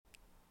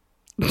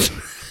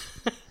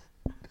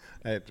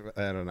I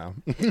don't know.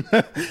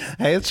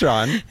 Hey, it's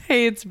Sean.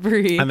 Hey, it's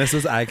Bree. And this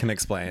is I Can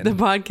Explain. The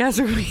podcast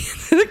where we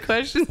answer the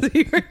questions that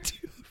you are too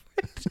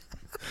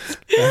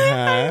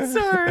I'm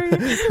sorry.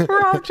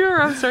 We're off to a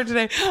rough start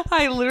today.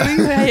 I literally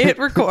hit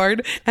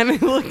record and I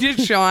looked at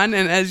Sean,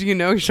 and as you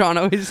know, Sean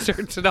always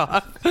starts it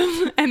off,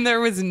 and there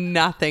was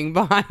nothing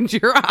behind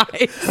your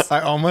eyes.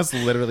 I almost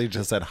literally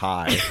just said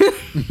hi.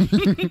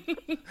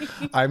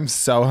 I'm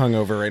so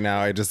hungover right now.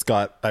 I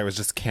was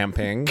just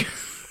camping.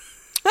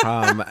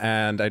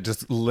 And I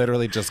just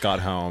literally just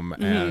got home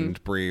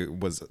and Bree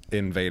was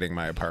invading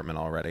my apartment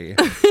already.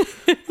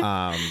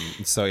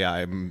 So yeah,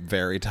 I'm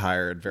very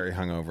tired, very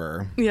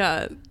hungover.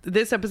 Yeah,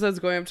 this episode's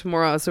going up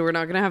tomorrow, so we're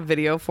not going to have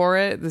video for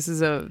it. This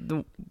is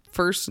the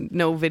first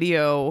no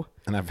video.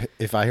 And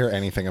if I hear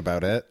anything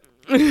about it.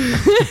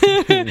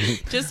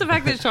 Just the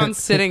fact that Sean's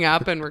sitting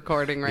up and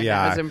recording right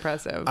now is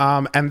impressive.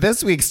 And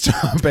this week's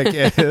topic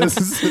is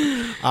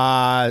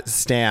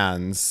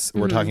stans.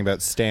 We're talking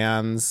about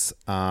stans,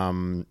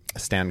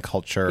 stan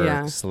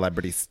culture,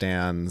 celebrity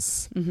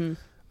stans.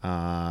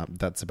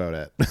 That's about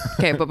it.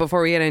 Okay, but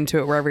before we get into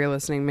it, wherever you're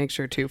listening, make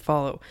sure to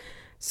follow,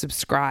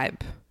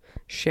 subscribe,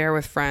 share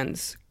with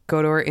friends,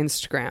 go to our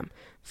Instagram,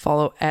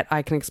 follow at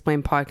I Can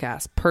Explain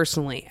Podcast,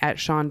 personally at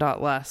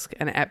Sean.Lusk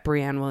and at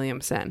Brianne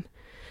Williamson.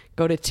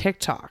 Go to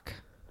TikTok.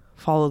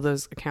 Follow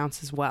those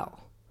accounts as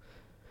well.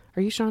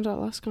 Are you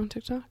Sean.Lusk on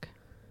TikTok?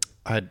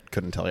 I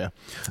couldn't tell you.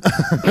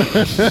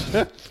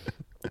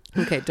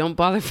 Okay, don't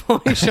bother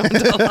following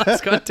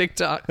Sean.Lusk on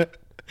TikTok.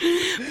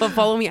 But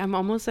follow me. I'm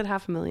almost at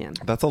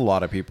 500,000. That's a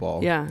lot of people.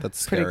 Yeah,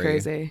 that's pretty scary.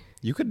 crazy.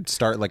 You could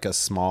start like a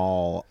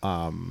small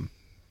army.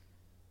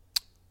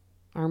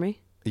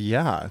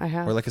 Yeah, I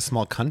have. Or like a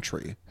small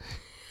country.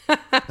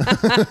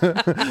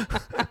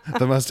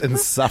 The most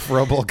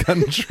insufferable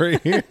country.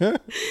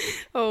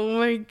 Oh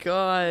my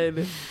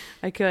god,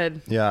 I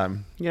could. Yeah.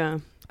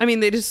 I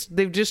mean,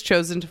 they've just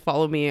chosen to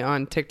follow me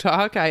on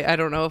TikTok. I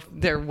don't know if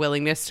their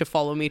willingness to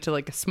follow me to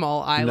like a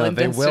small island.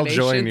 No, they will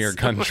join your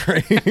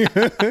country.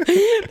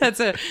 That's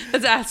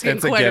asking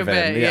it's quite a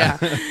given, bit.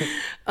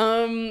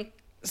 Yeah.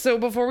 So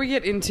before we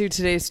get into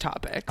today's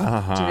topic,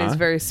 today's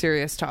very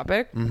serious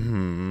topic.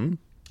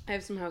 I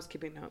have some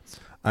housekeeping notes.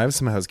 I have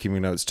some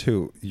housekeeping notes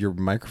too. Your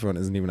microphone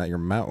isn't even at your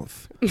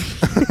mouth.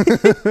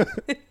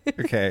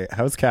 Okay,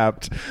 house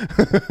capped.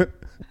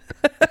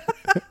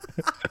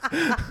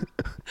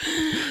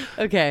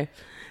 Okay.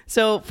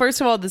 So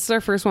first of all, this is our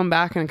first one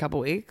back in a couple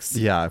weeks.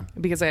 Yeah.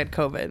 Because I had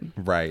COVID.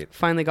 Right.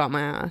 Finally got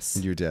my ass.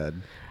 You did.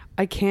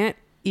 I can't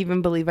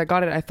even believe I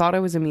got it. I thought I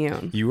was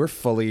immune. You were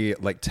fully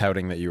like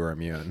touting that you were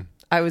immune.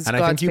 I was and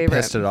God's I think you favorite.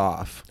 pissed it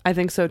off. I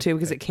think so too,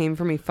 because it came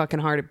for me fucking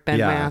hard. It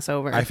bent my ass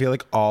over. I feel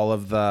like all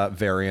of the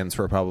variants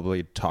were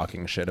probably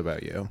talking shit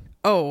about you.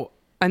 Oh,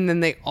 and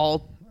then they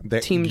all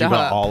teamed you up.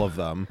 got all of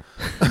them.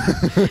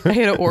 I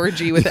had an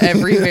orgy with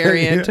every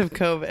variant of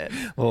COVID.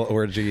 Little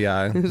orgy,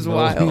 yeah. It was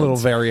wild. Little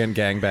variant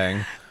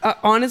gangbang.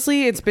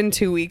 Honestly, it's been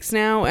 2 weeks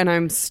now, and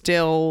I'm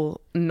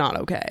still not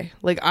okay.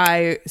 Like,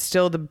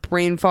 the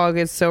brain fog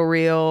is so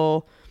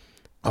real.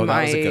 Oh,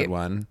 that was a good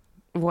one.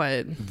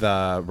 What?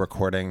 The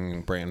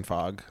recording brain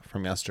fog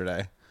from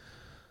yesterday.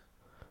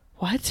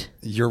 What?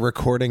 Your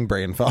recording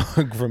brain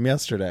fog from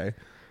yesterday.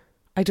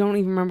 I don't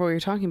even remember what you're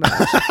talking about.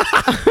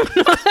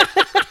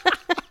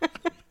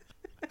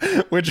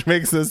 Which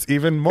makes this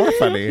even more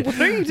funny. What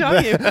are you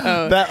talking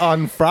about? That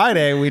on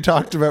Friday, we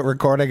talked about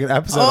recording an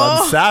episode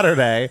on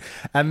Saturday.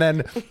 And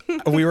then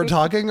we were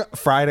talking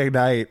Friday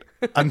night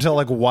until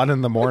like 1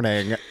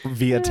 a.m.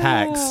 via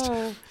text.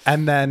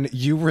 And then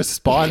you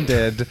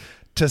responded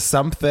to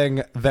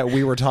something that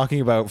we were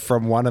talking about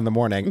from 1 a.m.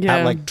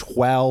 at like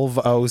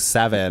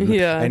 12:07.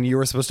 Yeah. And you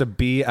were supposed to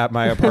be at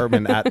my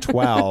apartment at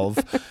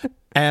 12.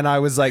 And I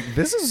was like,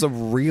 this is a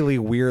really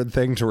weird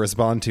thing to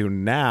respond to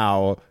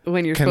now,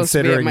 when you're supposed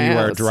to be considering at my you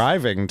are house.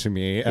 driving to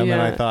me. And then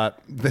I thought,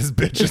 this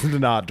bitch is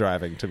not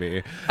driving to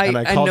me. And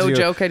I called no you.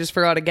 joke, I just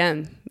forgot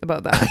again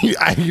about that.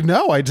 I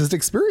know, I just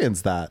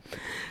experienced that.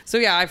 So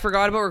yeah, I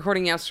forgot about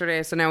recording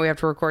yesterday, so now we have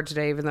to record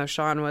today, even though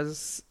Sean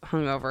was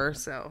hungover.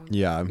 So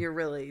yeah, you're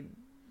really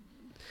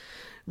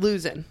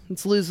losing.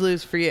 It's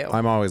lose for you.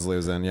 I'm always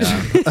losing.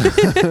 Yeah.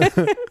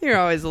 You're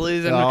always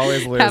losing.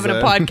 Always losing. Having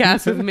a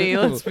podcast with me.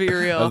 Let's be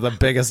real. That's the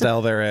biggest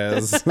L there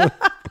is.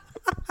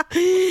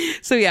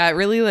 So yeah, it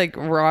really like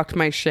rocked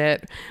my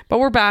shit. But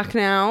we're back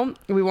now.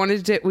 We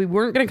weren't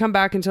going to come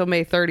back until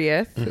May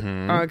 30th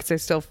because I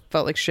still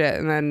felt like shit.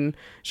 And then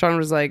Sean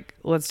was like,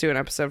 let's do an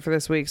episode for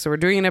this week. So we're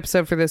doing an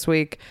episode for this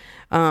week.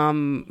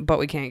 But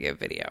we can't get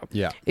video.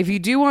 Yeah. If you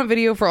do want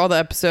video for all the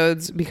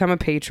episodes, become a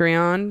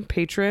patron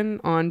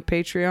on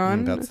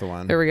Patreon. That's the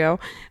one. There we go.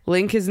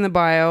 Link is in the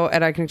bio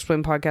at I Can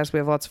Explain Podcast. We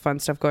have lots of fun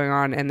stuff going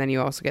on, and then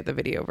you also get the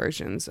video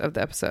versions of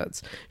the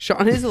episodes.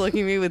 Sean is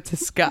looking at me with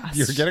disgust.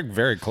 You're getting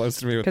very close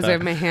to me with that. Because I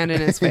have my hand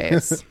in his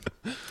face.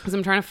 Because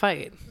I'm trying to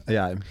fight.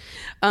 Yeah.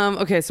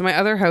 Okay, so my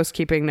other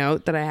housekeeping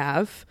note that I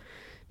have,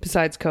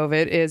 besides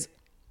COVID, is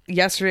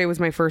yesterday was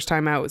my first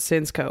time out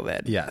since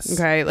COVID. Yes.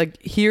 Okay,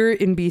 like here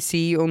in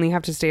BC, you only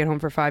have to stay at home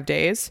for 5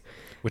 days.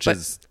 Which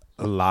is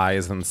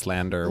lies and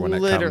slander when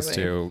it comes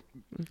to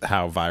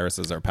how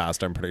viruses are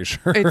passed, I'm pretty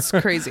sure. It's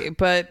crazy.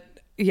 But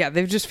yeah,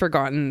 they've just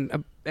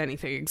forgotten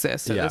anything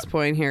exists at this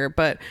point here.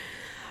 But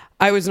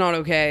I was not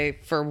okay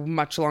for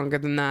much longer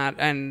than that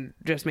and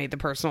just made the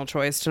personal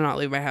choice to not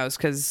leave my house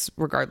because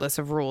regardless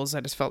of rules, I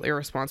just felt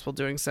irresponsible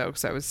doing so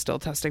because I was still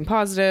testing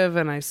positive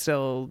and I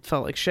still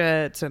felt like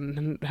shit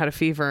and had a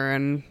fever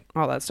and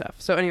all that stuff.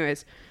 So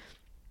anyways,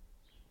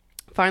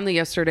 finally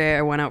yesterday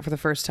I went out for the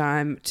first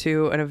time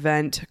to an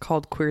event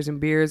called Queers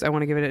and Beers. I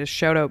want to give it a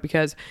shout out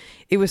because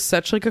it was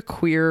such like a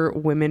queer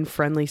women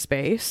friendly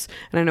space.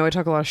 And I know I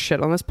talk a lot of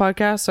shit on this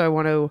podcast, so I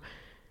want to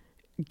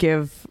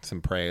give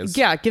some praise.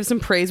 Yeah, give some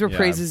praise where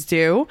praise is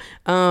due.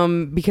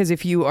 Because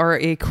if you are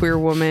a queer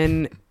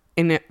woman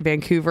in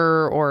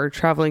Vancouver or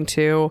traveling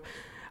to,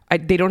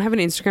 they don't have an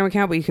Instagram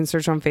account, but you can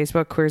search on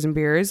Facebook, Queers and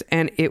Beers,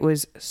 and it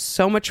was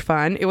so much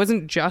fun. It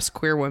wasn't just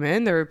queer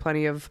women. There were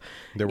plenty of...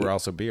 There were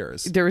also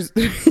beers. There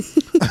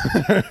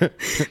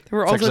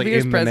were also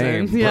beers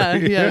present. Yeah,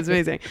 it was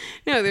amazing.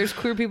 There's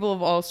queer people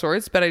of all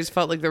sorts, but I just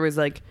felt like there was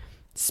like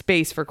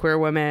space for queer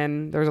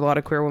women. There was a lot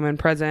of queer women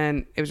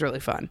present. It was really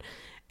fun.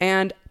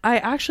 And I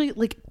actually,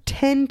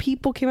 10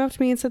 people came up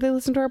to me and said they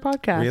listened to our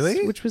podcast.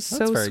 Really? Which was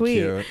That's so very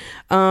sweet. Cute.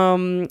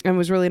 And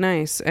was really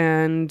nice.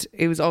 And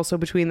it was also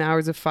between the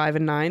hours of 5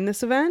 and 9,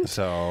 this event.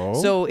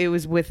 So it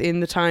was within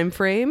the time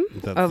frame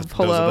of hellos.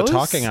 Those are the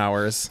talking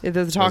hours. The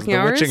talking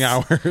hours. The witching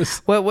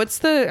hours. What's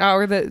the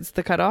hour that's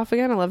the cutoff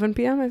again? 11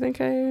 p.m.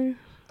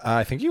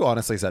 I think you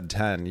honestly said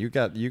 10. You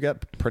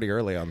get pretty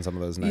early on some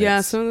of those nights. Yeah,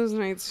 some of those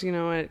nights, you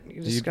know what?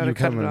 You just got to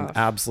cut it off. An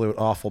absolute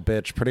awful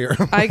bitch pretty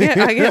early. I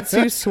get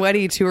too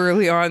sweaty too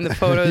early on the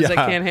photos. I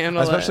can't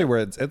handle especially where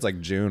it's like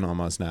June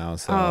almost now.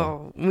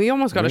 So we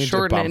almost got to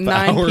shorten it.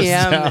 9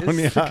 p.m.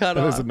 is the cutoff.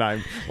 It was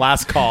 9.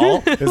 Last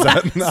call. Is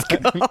that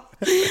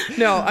 9?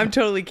 No, I'm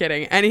totally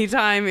kidding.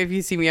 Anytime if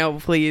you see me out,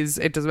 please.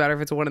 It doesn't matter if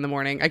it's 1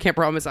 a.m. I can't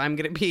promise I'm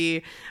going to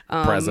be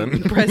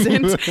present.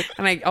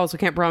 And I also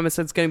can't promise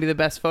it's going to be the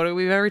best photo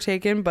we've ever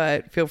taken,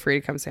 but feel free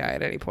to come say hi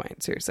at any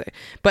point, seriously.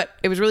 But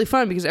it was really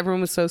fun because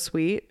everyone was so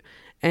sweet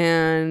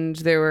and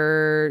they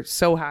were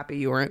so happy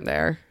you weren't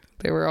there.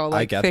 They were all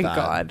like, thank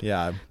God.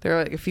 Yeah. There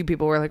were like a few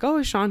people were like, oh,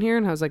 is Sean here?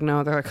 And I was like,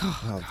 no. They're like,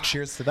 oh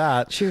cheers to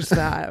that. Cheers to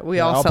that. We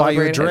all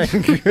celebrated. I'll buy you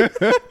a drink.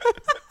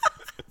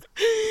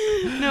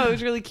 No, it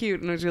was really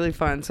cute and it was really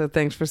fun. So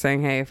thanks for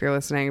saying hey if you're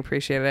listening.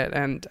 Appreciate it.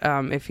 And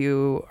if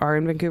you are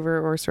in Vancouver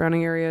or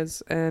surrounding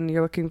areas and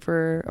you're looking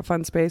for a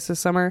fun space this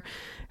summer,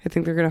 I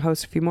think they're going to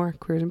host a few more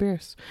Queers and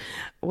Beers.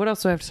 What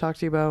else do I have to talk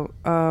to you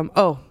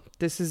about?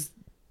 This is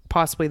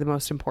possibly the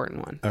most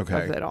important one of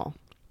it all.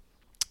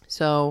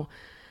 So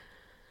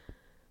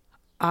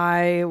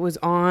I was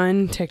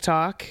on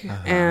TikTok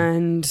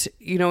and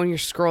when you're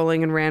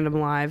scrolling and random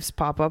lives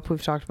pop up,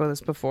 we've talked about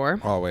this before.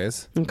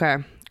 Always. Okay.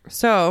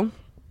 So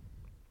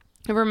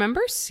I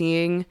remember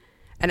seeing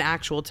an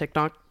actual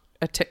TikTok,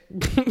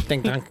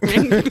 Ding dong.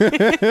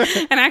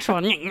 an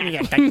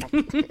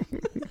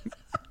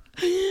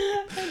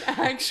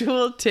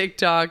actual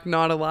TikTok,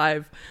 not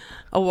alive,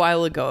 a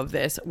while ago of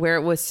this, where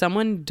it was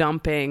someone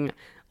dumping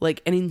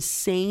like an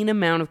insane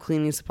amount of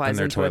cleaning supplies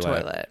into a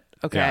toilet.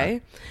 Okay. Yeah.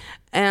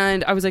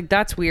 And I was like,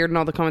 that's weird. And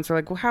all the comments were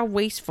like, well, how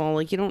wasteful.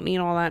 Like, you don't need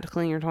all that to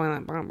clean your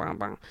toilet. Blah, blah,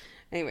 blah.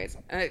 Anyways,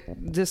 I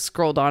just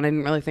scrolled on. I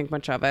didn't really think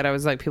much of it. I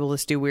was like, people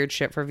just do weird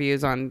shit for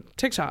views on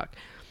TikTok.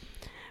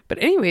 But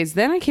anyways,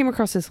 then I came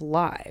across this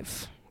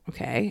live.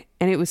 Okay.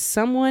 And it was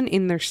someone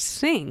in their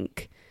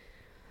sink,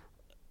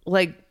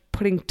 like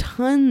putting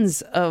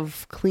tons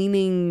of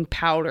cleaning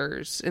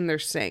powders in their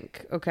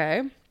sink.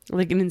 Okay.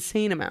 Like an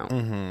insane amount.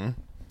 Mm-hmm. And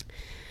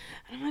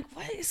I'm like,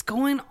 what is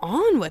going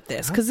on with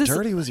this? Because this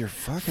dirty was your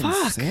fucking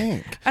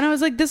sink. And I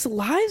was like, this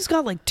live's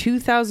got like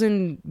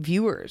 2,000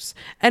 viewers.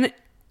 And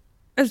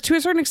to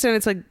a certain extent,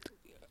 it's like,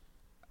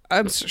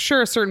 I'm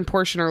sure a certain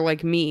portion are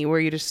like me, where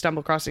you just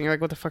stumble across it and you're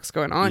like, what the fuck's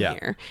going on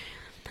here?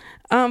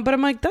 But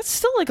I'm like, that's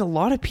still like a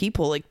lot of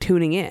people like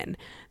tuning in.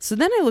 So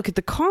then I look at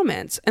the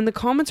comments, and the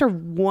comments are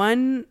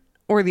one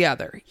or the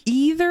other.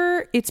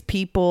 Either it's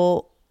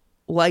people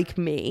like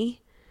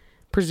me,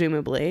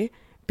 presumably,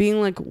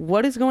 being like,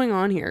 what is going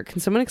on here? Can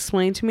someone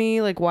explain to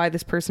me like why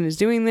this person is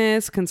doing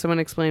this? Can someone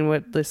explain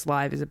what this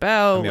live is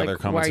about? And the like, other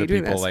comments are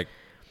people like,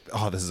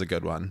 oh, this is a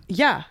good one.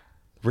 Yeah.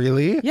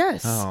 Really?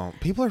 Yes. Oh,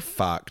 people are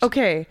fucked.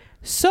 Okay.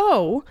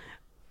 So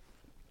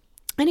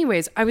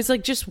anyways, I was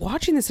like just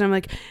watching this and I'm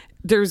like,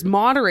 there's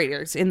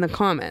moderators in the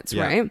comments,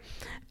 right?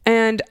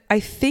 And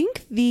I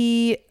think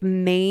the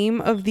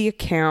name of the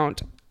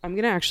account, I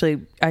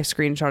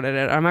screenshotted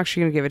it. I'm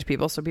actually going to give it to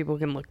people so people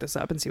can look this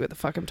up and see what the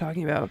fuck I'm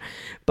talking about.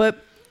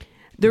 But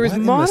there was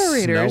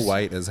moderators. Snow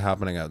White is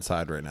happening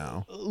outside right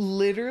now.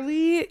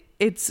 Literally,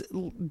 it's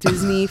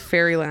Disney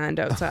Fairyland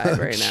outside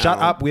right now. Shut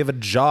up. We have a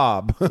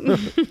job.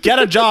 Get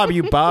a job,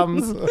 you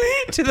bums.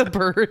 To the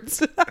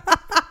birds.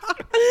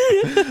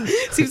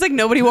 Seems like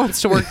nobody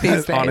wants to work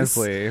these days.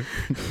 Honestly.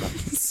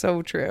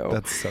 So true.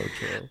 That's so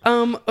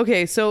true.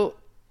 Okay, so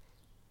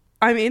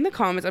I'm in the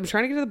comments. I'm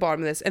trying to get to the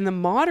bottom of this. And the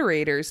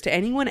moderators, to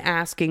anyone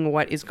asking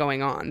what is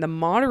going on, the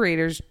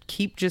moderators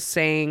keep just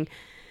saying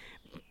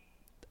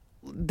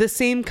the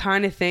same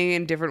kind of thing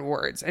in different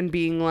words and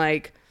being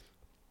like,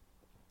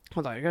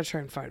 hold on, I gotta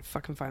try and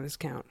find this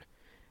account.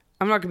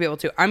 I'm not gonna be able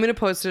to. I'm gonna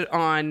post it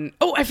on.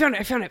 Oh, I found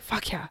it.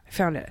 Fuck yeah, I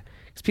found it.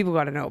 Because people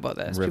gotta know about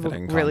this.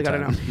 Riveting people really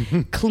content. gotta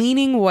know.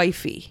 Cleaning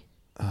Wifey.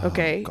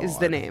 Okay, God. is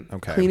the name.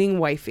 Okay. Cleaning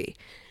Wifey.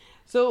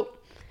 So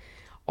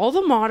all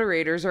the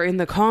moderators are in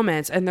the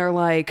comments and they're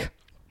like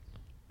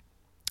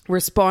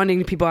responding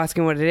to people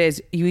asking what it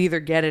is. You either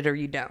get it or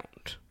you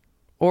don't.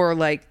 Or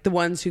like the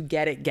ones who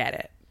get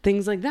it.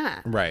 Things like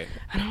that. Right.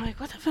 And I'm like,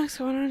 what the fuck's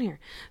going on here?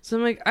 So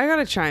I'm like, I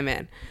gotta chime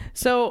in.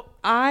 So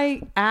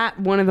I at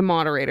one of the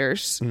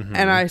moderators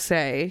and I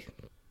say,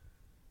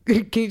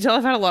 can you tell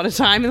I've had a lot of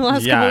time in the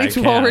last couple weeks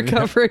while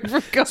recovering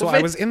from COVID? So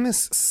I was in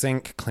this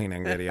sink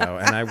cleaning video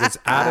and I was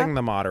adding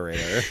the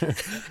moderator.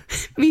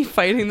 Me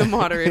fighting the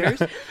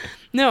moderators.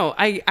 No,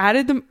 I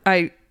added them.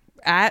 I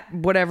at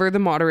whatever the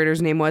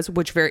moderator's name was,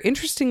 which very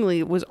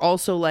interestingly was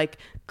also like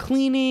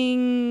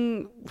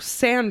Cleaning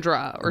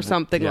Sandra or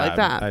something like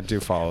that. I do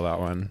follow that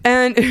one.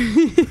 And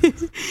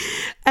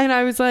and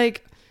I was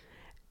like,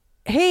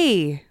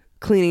 hey,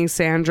 Cleaning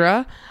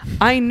Sandra,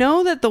 I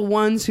know that the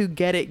ones who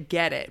get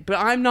it, but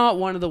I'm not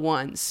one of the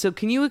ones. So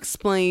can you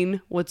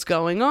explain what's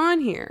going on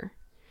here?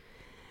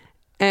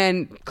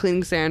 And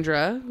Cleaning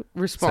Sandra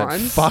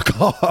responds, Said,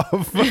 fuck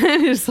off.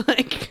 and is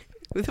like,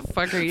 who the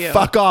fuck are you?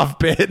 Fuck off,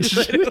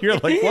 bitch. You're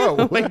like, whoa.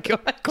 Oh my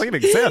God.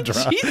 Cleaning Sandra.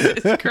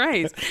 Jesus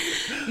Christ.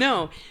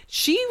 No,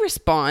 she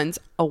responds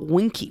a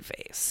winky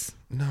face.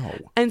 No.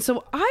 And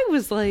so I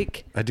was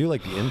like, I do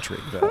like the intrigue,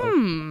 though.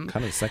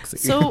 Kind of sexy.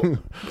 so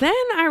then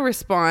I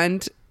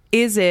respond,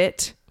 is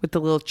it, with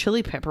the little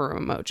chili pepper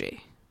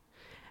emoji?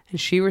 And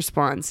she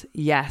responds,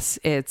 yes,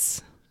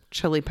 it's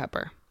chili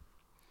pepper.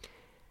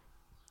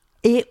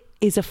 It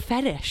is a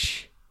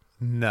fetish.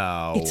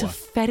 No. It's a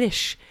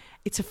fetish.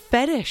 It's a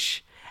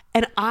fetish.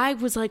 And I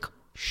was like,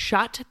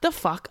 shut the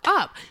fuck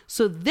up.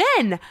 So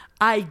then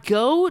I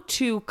go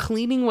to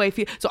Cleaning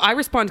Wifey. So I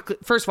respond,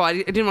 first of all, I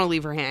didn't want to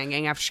leave her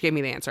hanging after she gave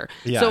me the answer.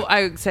 Yeah. So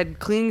I said,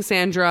 Cleaning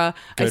Sandra.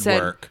 Good I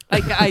said, work.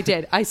 I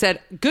did. I said,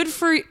 good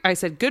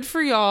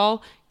for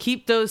y'all.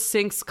 Keep those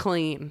sinks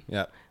clean.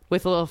 Yeah.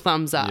 With a little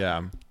thumbs up.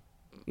 Yeah.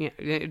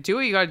 Yeah, do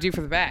what you got to do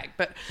for the bag.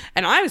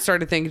 And I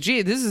started thinking,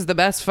 gee, this is the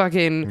best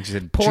fucking She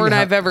said, porn "Gee,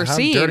 I've ever how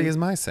seen. dirty is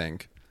my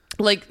sink?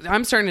 Like,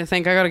 I'm starting to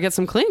think I got to get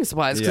some cleaning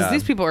supplies because Yeah.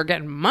 these people are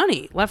getting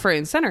money left, right,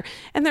 and center,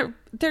 and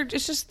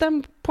it's just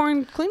them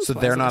pouring cleaning So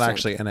supplies. they're in not the sink.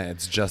 actually in it.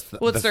 It's just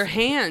Well, it's their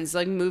hands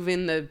like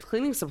moving the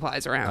cleaning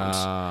supplies around,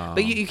 Oh.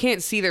 but you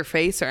can't see their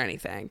face or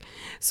anything.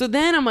 So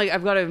then I'm like,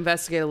 I've got to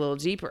investigate a little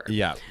deeper.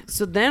 Yeah.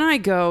 So then I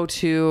go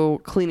to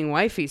Cleaning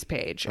Wifey's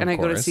page and Of I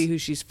go to course. see who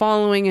she's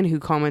following and who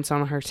comments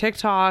on her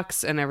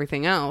TikToks and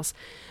everything else.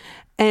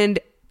 And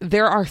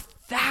there are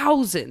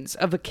thousands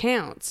of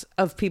accounts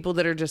of people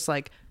that are just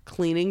like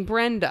cleaning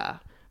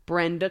Brenda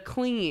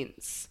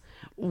cleans,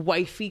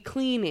 wifey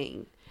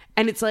cleaning.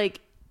 And it's like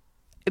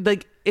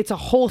it's a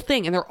whole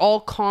thing and they're all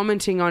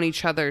commenting on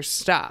each other's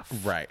stuff.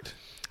 Right.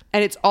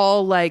 And it's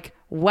all like,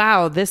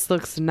 wow, this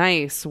looks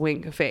nice,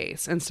 wink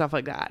face and stuff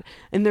like that.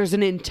 And there's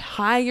an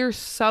entire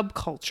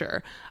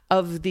subculture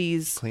of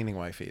these Cleaning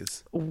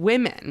wifeys.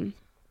 women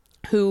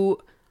who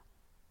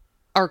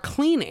are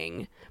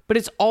cleaning, but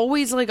it's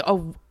always like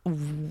a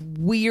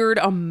weird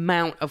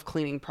amount of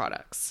cleaning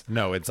products.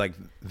 No, it's like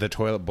the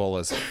toilet bowl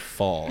is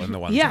full in the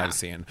ones Yeah. I've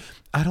seen.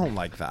 I don't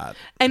like that.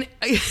 And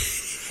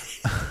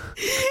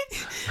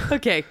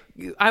okay,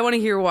 I want to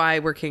hear why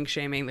we're kink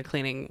shaming the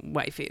cleaning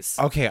wifeys.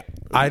 Okay,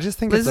 I just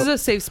think This it's is a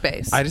safe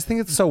space. I just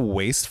think it's so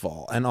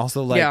wasteful, and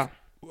also like, Yeah.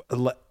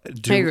 I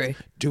agree.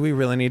 Do we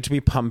really need to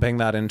be pumping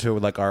that into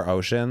like our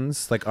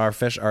oceans? Like our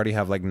fish already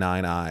have like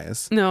 9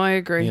 eyes. No, I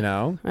agree. You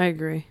know? I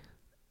agree.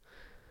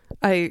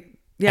 Yeah.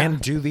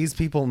 And do these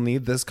people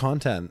need this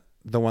content?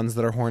 The ones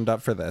that are horned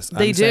up for this?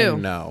 They I'm do.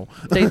 saying no.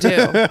 They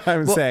do.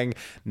 I'm saying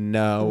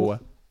no.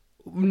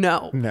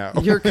 No. No.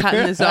 You're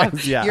cutting this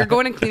off. Yeah. You're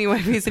going to Cleaning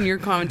Wifeys and you're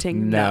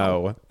commenting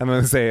no. I'm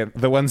going to say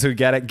the ones who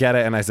get it.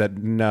 And I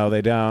said, no,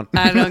 they don't.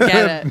 I don't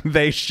get it.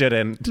 They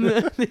shouldn't.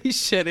 They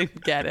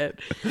shouldn't get it.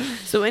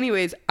 So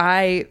anyways,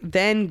 I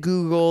then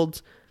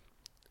Googled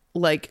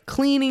like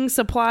cleaning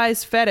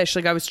supplies fetish.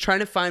 Like I was trying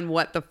to find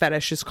what the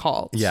fetish is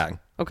called. Yeah.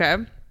 Okay.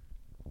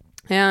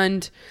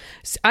 And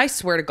I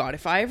swear to God,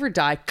 if I ever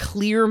die,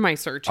 clear my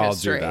search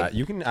history. I'll do that.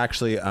 You can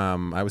actually,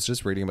 I was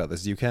just reading about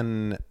this. You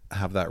can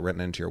have that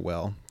written into your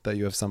will that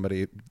you have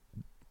somebody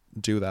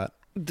do that.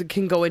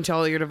 Can go into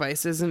all your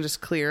devices and just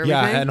clear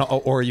everything. Yeah, and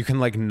or you can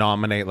like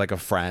nominate like a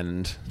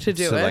friend To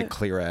do it? like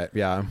clear it.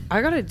 Yeah.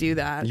 I gotta do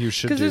that. You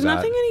should because do there's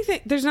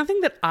that. there's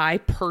nothing that I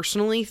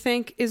personally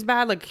think is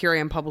bad. Like here I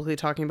am publicly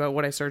talking about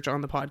what I search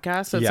on the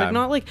podcast. So it's Yeah. like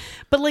not like,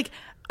 but like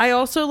I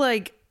also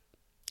like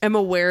am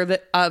aware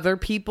that other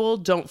people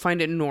don't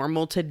find it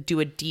normal to do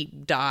a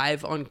deep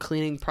dive on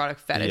cleaning product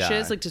fetishes.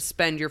 Yeah. Like to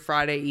spend your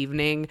Friday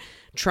evening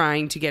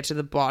trying to get to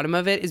the bottom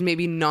of it is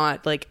maybe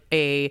not like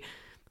a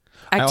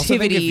I also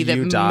think activity if that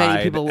you many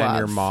died people love. and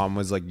your mom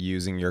was like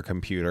using your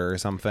computer or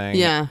something,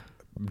 Yeah.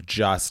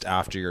 just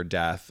after your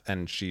death,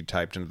 and she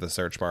typed into the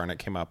search bar and it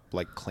came up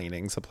like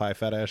cleaning supply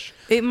fetish,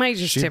 It might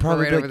just she'd tip her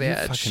probably right be over like, the "You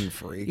edge. fucking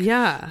freak."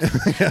 Yeah.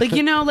 Like,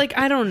 like,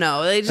 I don't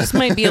know. It just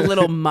might be a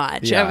little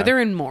much. Yeah. They're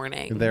in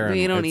mourning.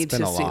 We don't need it's to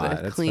been a see lot. the It's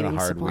been a cleaning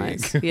hard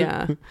supplies. week.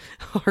 Yeah.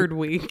 Hard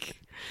week.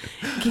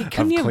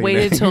 Couldn't you cleaning.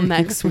 waited till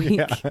next week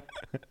Yeah.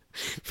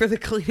 for the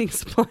cleaning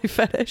supply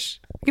fetish?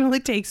 You can only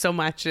take so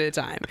much at a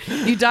time.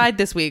 You died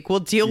this week. We'll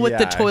deal with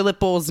the Yeah. toilet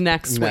bowls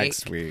next week.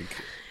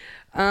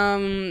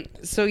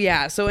 So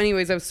yeah. So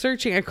anyways, I was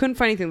searching. I couldn't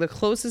find anything. The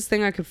closest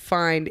thing I could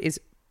find is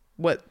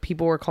what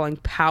people were calling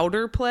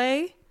powder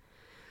play,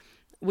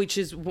 which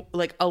is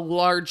like a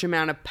large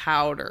amount of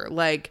powder.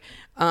 Like,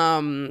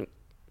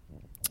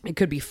 it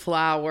could be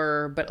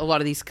flour, but a lot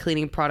of these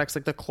cleaning products,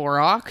 like the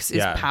Clorox,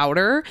 is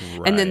powder,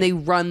 and then they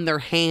run their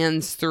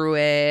hands through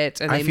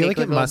it. And they I feel make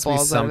like it must be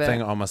balls out of it.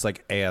 something almost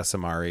like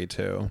ASMR-y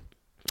too.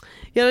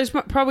 Yeah, there's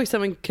probably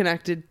something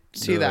connected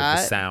to that.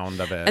 The sound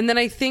of it. And then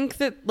I think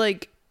that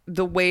like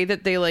the way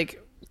that they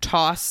like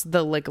toss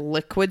the like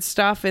liquid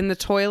stuff in the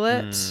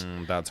toilet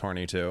that's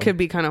horny too. could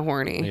be kind of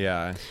horny.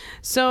 Yeah.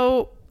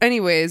 So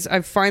anyways,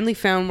 I've finally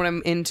found what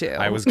I'm into.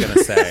 I was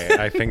gonna say,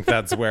 I think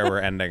that's where we're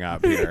ending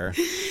up here.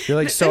 You're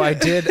like, so I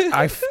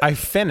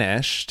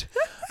finished.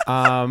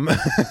 So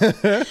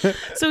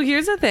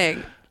here's the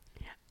thing.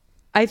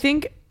 I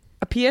think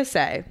a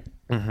PSA,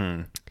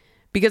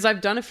 because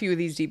I've done a few of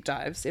these deep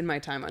dives in my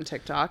time on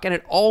TikTok, and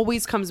it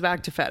always comes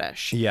back to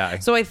fetish. Yeah.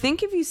 So I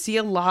think if you see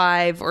a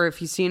live, or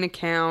if you see an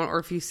account, or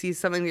if you see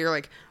something that you're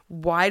like,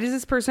 why does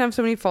this person have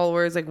so many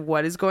followers? Like,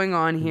 what is going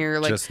on here?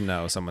 Like, just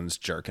know someone's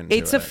jerking to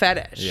it's it. a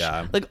fetish.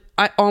 Yeah. Like,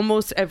 I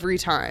almost every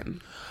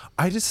time.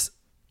 I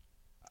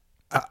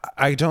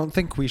don't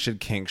think we should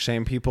kink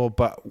shame people,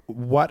 but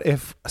what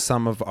if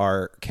some of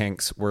our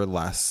kinks were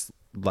less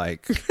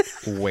like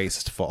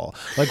wasteful?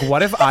 Like,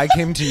 what if I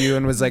came to you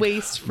and was like,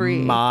 Waste-free.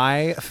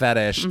 my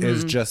fetish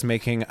is just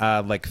making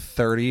a like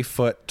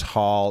 30-foot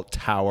tall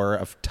tower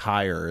of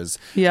tires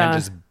and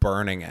just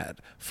burning it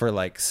for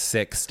like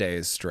 6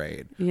 days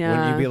straight. Yeah.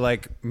 Wouldn't you be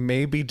like,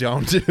 maybe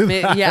don't do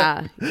that?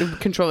 Yeah.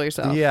 Control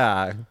yourself.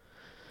 Yeah.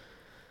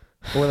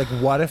 Or like,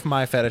 what if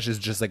my fetish is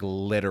just like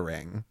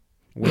littering?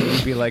 Wouldn't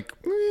you be like,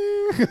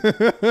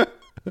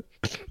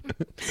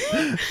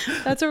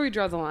 That's where we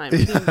draw the line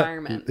with the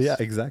environment. yeah,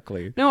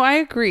 exactly. No, I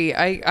agree.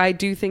 I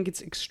do think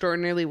it's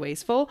extraordinarily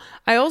wasteful.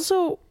 I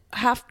also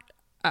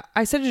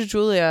I said to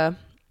Julia,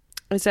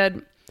 I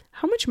said,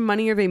 how much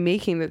money are they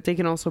making that they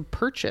can also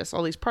purchase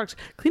all these products?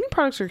 Cleaning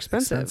products are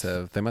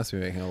expensive. They must be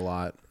making a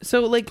lot. So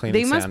like Cleaning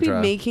they must be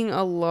Sandra. making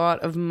a lot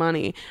of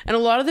money. And a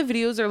lot of the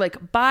videos are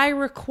like by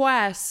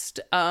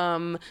request.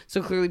 So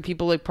clearly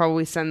people like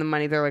probably send the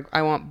money. They're like,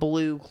 I want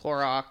blue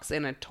Clorox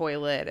in a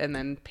toilet and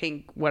then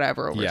pink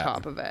whatever over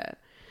top of it.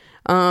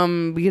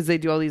 Because they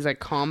do all these like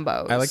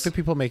combos. I like the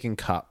people making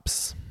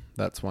cups.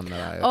 That's one that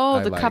I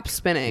like. cup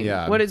spinning.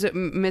 Yeah. What is it?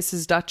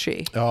 Mrs.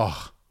 Dutchy.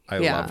 Oh, I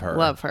love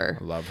her.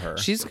 Love her.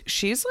 She's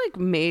like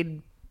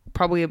made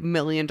probably $1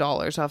 million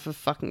off of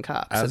fucking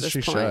cups. As at this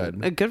she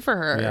point. should. Good for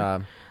her. Yeah.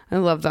 I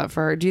love that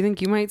for her. Do you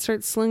think you might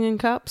start slinging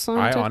cups on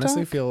TikTok? I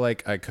honestly feel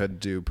like I could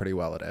do pretty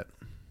well at it.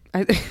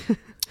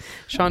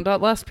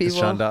 Sean.Less people.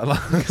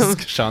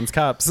 Sean's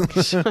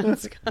cups.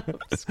 Sean's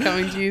cups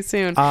coming to you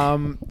soon.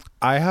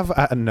 I have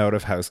a note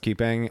of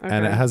housekeeping,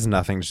 and it has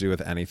nothing to do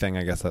with anything.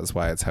 I guess that's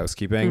why it's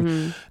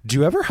housekeeping. Do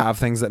you ever have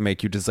things that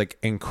make you just like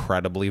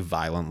incredibly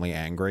violently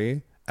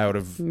angry out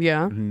of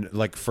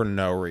like for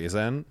no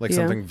reason, like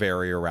something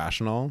very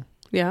irrational?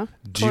 Yeah.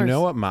 Do you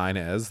know what mine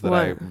is that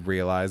I What?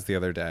 realized the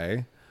other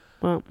day?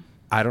 Well,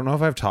 I don't know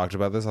if I've talked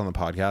about this on the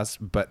podcast,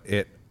 but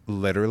it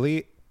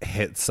literally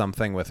hit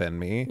something within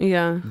me.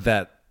 Yeah.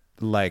 That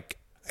like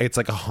it's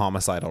like a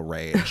homicidal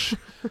rage.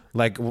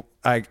 Like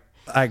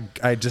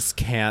I just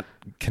can't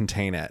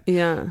contain it.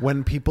 Yeah.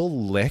 When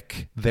people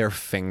lick their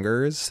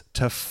fingers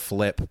to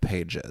flip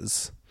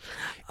pages.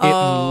 It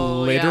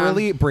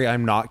literally, Brie,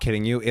 I'm not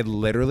kidding you. It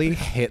literally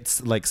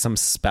hits like some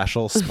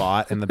special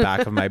spot in the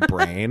back of my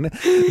brain.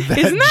 Isn't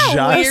that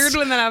just weird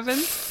when that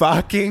happens?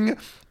 Fucking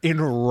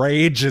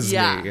enrages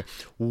me.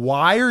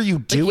 Why are you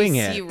doing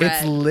you it? see red.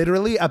 It's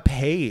literally a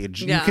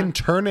page. Yeah. You can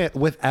turn it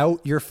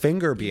without your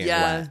finger being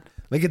wet.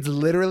 Like it's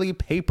literally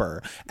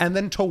paper. And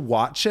then to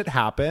watch it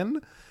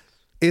happen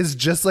is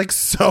just like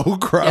so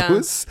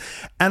gross.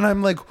 And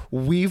I'm like,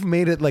 we've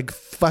made it like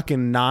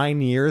fucking 9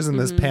 years in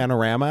this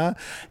panorama,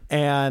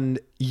 and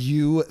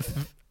you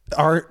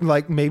are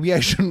like, maybe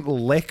I shouldn't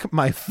lick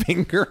my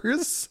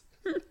fingers.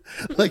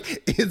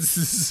 Like it's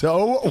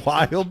so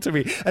wild to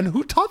me. And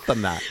who taught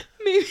them that?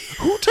 Maybe.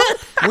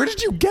 Where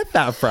did you get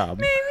that from?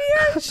 Maybe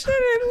I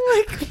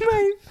shouldn't lick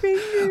my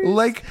fingers.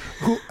 Like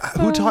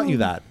who taught you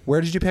that?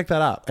 Where did you pick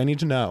that up? I need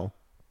to know.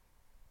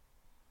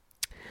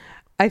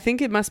 I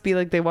think it must be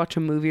like they watch a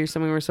movie or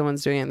something where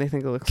someone's doing it and they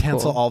think it looks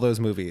Cancel cool. all those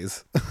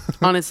movies.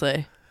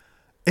 Honestly.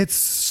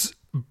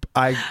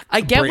 I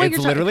get what it's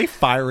you're literally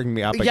firing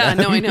me up again.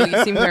 Yeah, no, I know.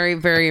 You seem very,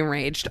 very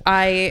enraged.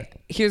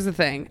 here's the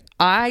thing.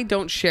 I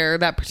don't share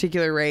that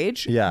particular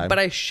rage. Yeah. But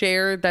I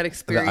share that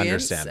experience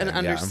understanding, and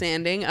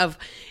understanding of,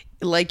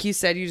 like you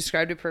said, you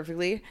described it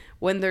perfectly.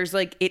 When there's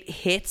like, it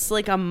hits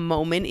like a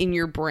moment in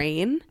your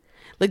brain.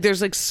 Like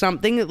there's like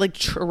something that like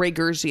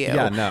triggers you.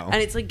 Yeah, no.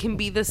 And it's like can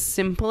be the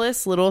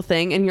simplest little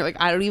thing. And you're like,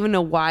 I don't even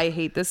know why I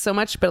hate this so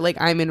much, but like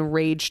I'm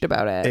enraged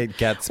about it. It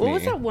gets me. What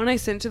was that one I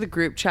sent to the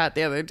group chat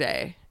the other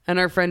day? And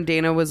our friend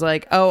Dana was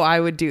like, oh, I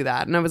would do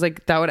that. And I was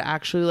like, that would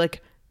actually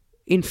like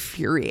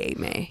infuriate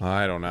me.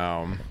 I don't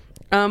know.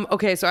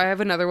 Okay, so I have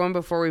another one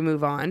before we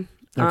move on.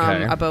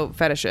 Okay. About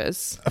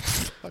fetishes.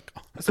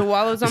 So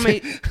while I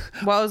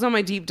was on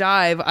my deep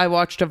dive, I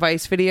watched a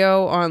Vice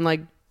video on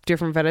like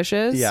different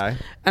fetishes. Yeah.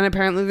 And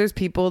apparently there's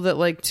people that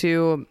like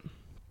to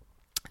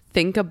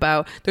think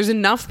about, there's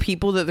enough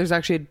people that there's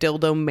actually a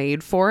dildo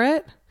made for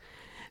it.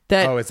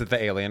 That Oh, is it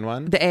the alien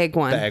one? the egg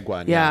one. The egg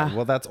one. Yeah.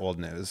 Well, that's old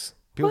news.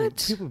 People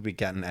What? would be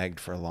getting egged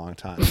for a long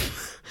time.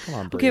 Come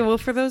on, Brie. Okay, well,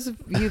 for those of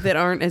you that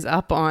aren't as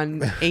up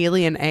on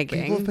alien People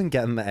have egging, been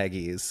getting the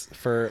eggies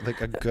for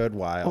like a good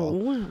while.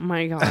 oh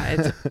my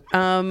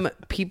god,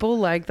 people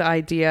like the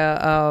idea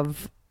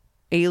of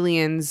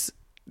aliens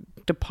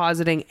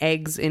depositing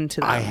eggs into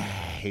them. I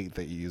hate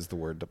that you use the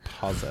word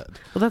deposit.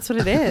 Well, that's what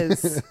it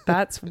is.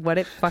 That's what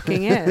it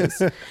fucking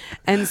is.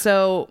 And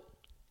so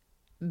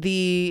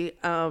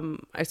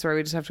I swear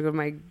we just have to go to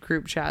my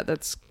group chat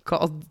that's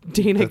called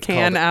Dana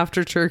Can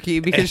After Turkey,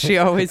 because she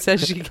always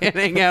says she can't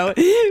hang out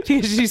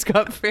because she's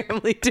got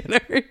family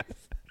dinners.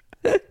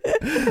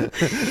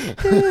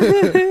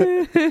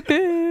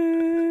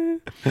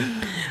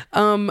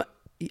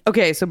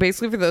 Okay, so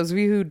basically for those of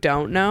you who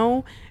don't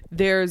know,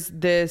 there's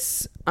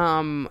this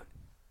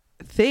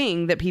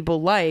thing that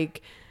people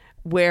like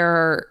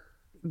where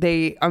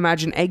they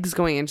imagine eggs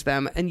going into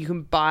them, and you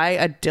can buy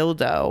a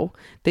dildo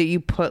that you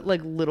put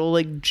like little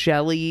like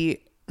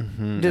jelly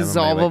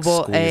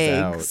dissolvable and then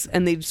they, like, eggs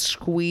and they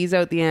squeeze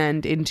out the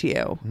end into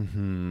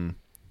you.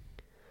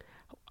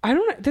 I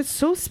don't know, that's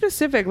so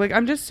specific. Like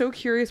I'm just so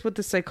curious what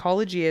the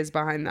psychology is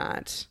behind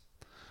that.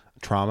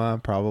 Trauma,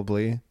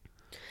 probably.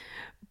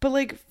 But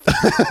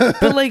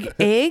like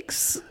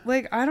eggs,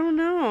 like I don't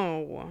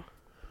know.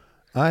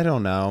 I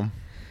don't know.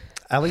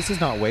 At least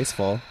it's not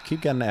wasteful.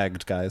 Keep getting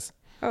egged, guys.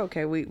 Oh,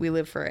 okay, we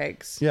live for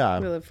eggs. Yeah.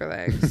 We live for the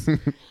eggs.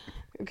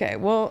 Okay,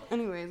 well,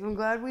 anyways, I'm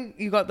glad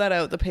you got that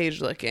out, the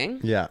page licking.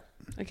 Yeah.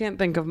 I can't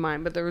think of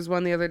mine, but there was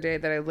one the other day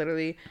that I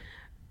literally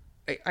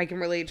I can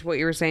relate to what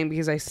you were saying,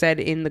 because I said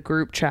in the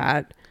group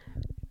chat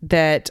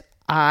that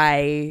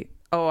I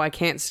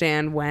can't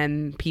stand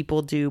when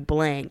people do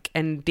blank,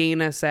 and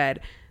Dana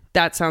said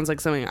that sounds like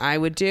something I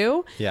would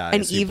do. Yeah,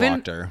 and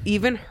even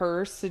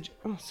her.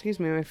 Excuse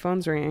me, my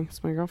phone's ringing.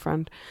 It's my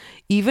girlfriend.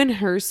 Even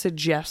her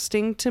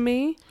suggesting to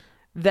me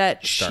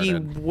that she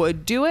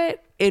would do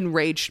it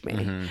enraged me.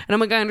 And I'm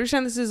like, I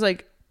understand this is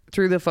like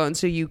through the phone,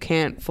 so you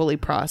can't fully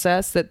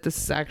process that this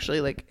is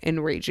actually like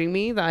enraging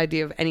me, the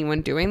idea of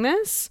anyone doing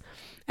this,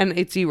 and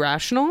it's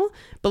irrational.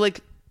 But like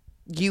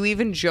you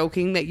even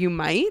joking that you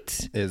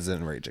might is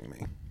enraging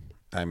me.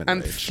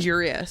 I'm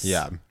furious.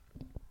 Yeah.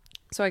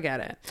 So I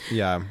get it.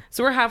 Yeah.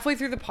 So we're halfway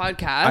through the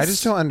podcast. I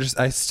just don't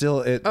understand.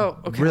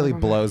 It really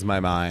blows my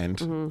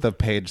mind, the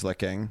page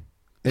licking.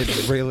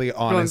 It really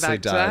honestly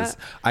does.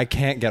 I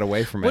can't get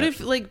away from it. What if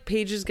like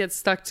pages get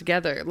stuck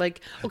together? Like,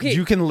 okay.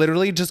 You can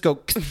literally just go,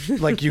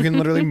 like you can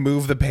literally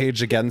move the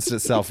page against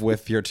itself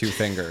with your two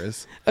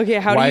fingers. Okay,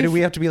 why do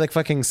we have to be like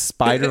fucking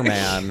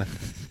Spider-Man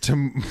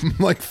to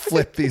like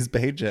flip these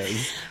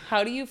pages?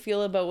 How do you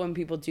feel about when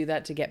people do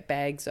that to get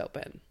bags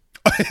open?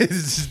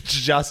 It's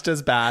just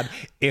as bad,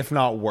 if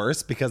not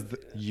worse, because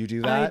you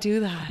do that. I do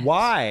that.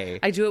 Why?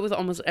 I do it with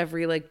almost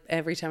every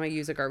time I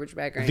use a garbage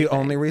bag or the anything.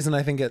 only reason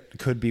I think it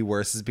could be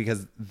worse is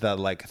because the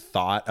like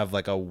thought of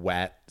like a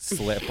wet,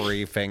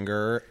 slippery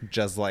finger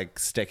just like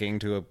sticking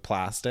to a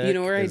plastic. You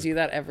know where I do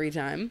that every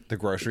time? The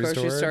grocery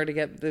store to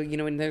get the,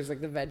 when there's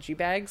like the veggie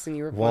bags and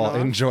you rip well, one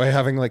off. enjoy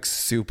having like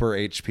super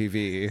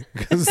HPV,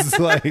 because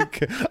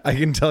like I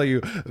can tell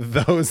you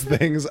those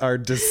things are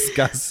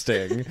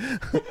disgusting.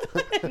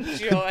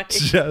 Enjoy.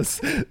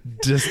 just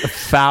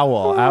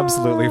foul,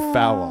 absolutely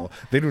foul.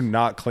 They do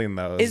not clean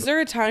those. Is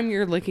there a time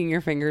you're licking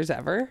your fingers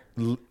ever?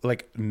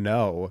 Like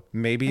no,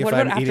 maybe What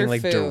if about I'm eating after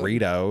like food?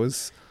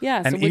 Doritos.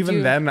 Yeah, and so would even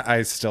you- then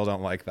I still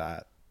don't like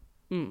that.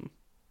 You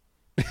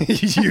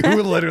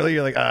literally,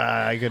 you're like,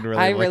 I could really.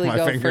 I lick really my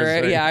go fingers for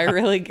it. right Yeah,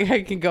 now.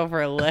 I can go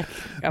for a lick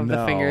of the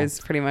No. fingers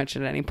pretty much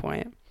at any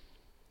point.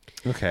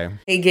 Okay.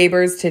 Hey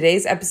Gabers,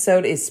 today's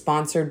episode is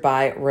sponsored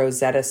by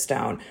Rosetta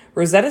Stone.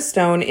 Rosetta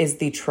Stone is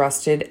the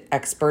trusted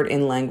expert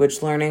in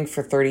language learning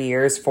for 30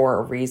 years for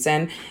a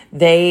reason.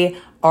 They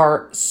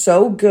are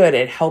so good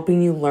at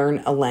helping you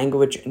learn a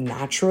language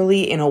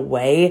naturally in a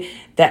way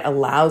that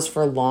allows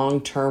for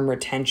long-term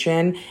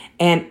retention.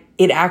 And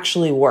it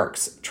actually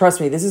works.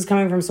 Trust me, this is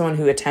coming from someone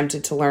who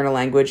attempted to learn a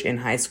language in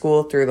high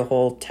school through the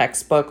whole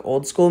textbook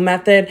old school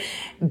method.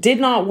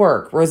 Did not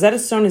work. Rosetta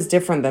Stone is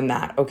different than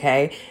that,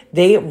 okay?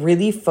 They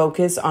really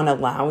focus on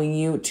allowing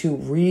you to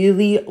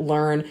really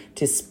learn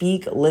to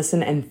speak,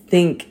 listen, and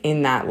think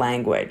in that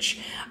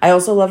language. I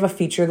also love a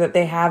feature that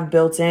they have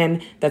built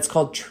in that's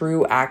called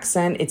True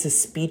Accent. It's a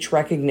speech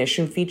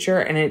recognition feature,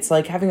 and it's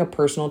like having a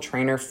personal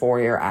trainer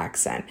for your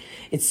accent.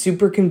 It's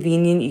super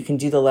convenient. You can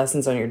do the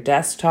lessons on your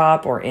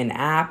desktop or in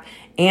app,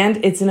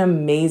 and it's an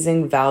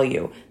amazing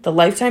value. The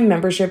lifetime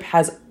membership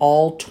has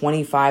all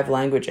 25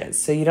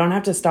 languages, so you don't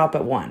have to stop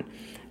at one.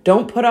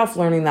 Don't put off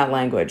learning that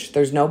language.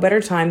 There's no better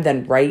time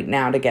than right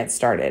now to get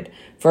started.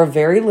 For a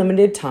very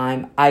limited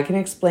time, I Can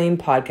Explain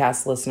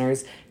podcast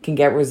listeners can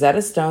get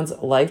Rosetta Stone's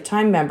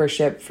lifetime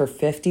membership for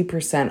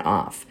 50%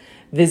 off.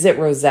 Visit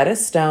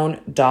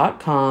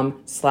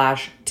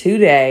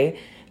rosettastone.com/today.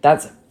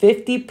 That's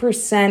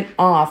 50%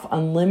 off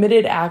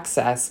unlimited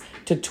access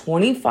to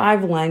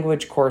 25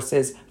 language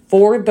courses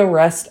for the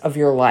rest of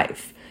your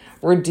life.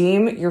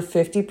 Redeem your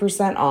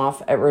 50%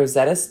 off at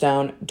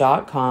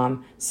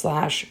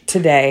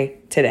rosettastone.com/today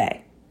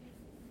today.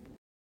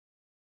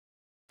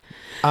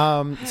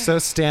 So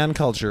stan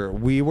culture.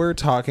 We were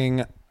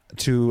talking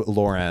to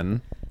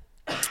Lauren,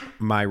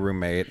 my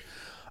roommate,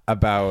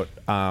 about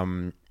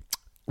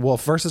well,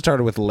 first it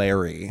started with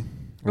Larry,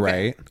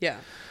 right? Yeah.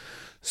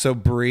 So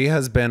Brie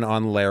has been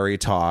on Larry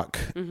Talk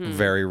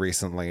very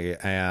recently,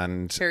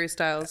 and Harry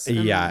Styles.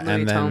 yeah, Louis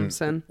and then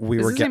Tomlinson. we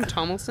Is were his name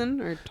Tomlinson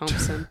or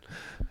Thompson?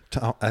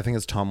 I think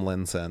it's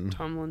Tomlinson.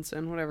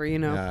 Tomlinson, whatever, you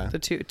know. Yeah. The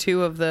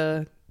two of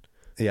the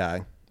Yeah,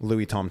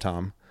 Louis Tom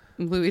Tom.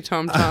 Louis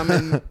Tom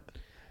and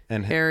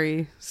And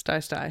Harry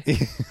Sty.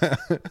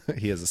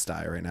 he is a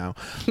sty right now.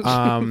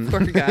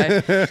 Poor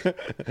guy.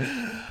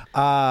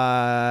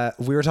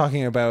 We were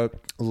talking about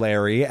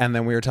Larry, and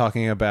then we were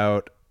talking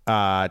about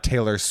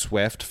Taylor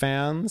Swift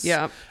fans.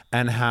 Yeah.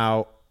 And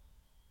how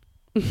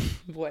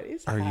What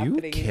is Are you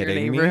happening in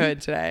kidding your me?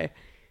 neighborhood today?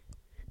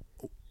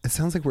 it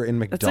sounds like we're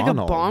in It's McDonald's.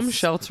 like a bomb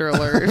shelter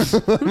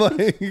alert.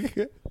 Like,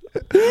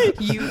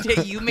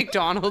 you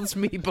McDonald's,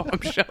 me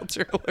bomb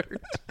shelter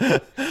alert.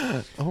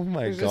 oh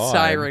my There's god. a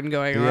siren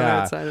going on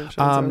outside of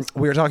Sean's house.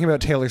 We were talking about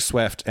Taylor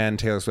Swift and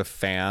Taylor Swift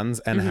fans,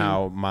 and Mm-hmm.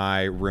 how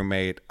my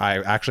roommate, I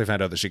actually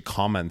found out that she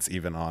comments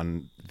even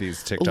on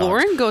these TikToks.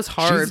 Lauren goes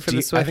hard She's for the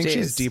deep- I think Swifties.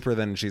 she's deeper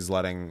than she's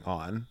letting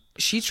on.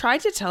 She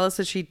tried to tell us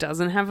that she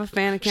doesn't have a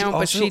fan account,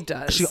 but she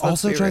does. She Let's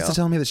also be tries real. to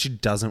tell me that she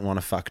doesn't want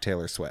to fuck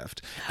Taylor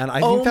Swift, and I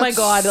Oh think my that's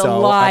God, so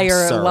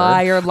liar, absurd.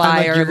 liar, I'm like,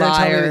 liar, you're gonna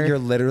tell me liar. that you're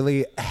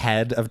literally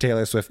head of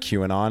Taylor Swift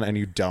QAnon, and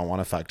you don't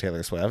want to fuck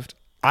Taylor Swift.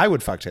 I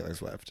would fuck Taylor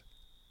Swift.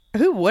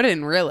 Who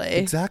wouldn't really?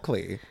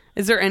 Exactly.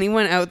 Is there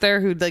anyone out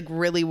there who like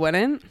really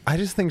wouldn't? I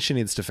just think she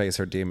needs to face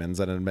her demons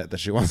and admit that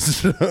she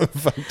wants to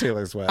fuck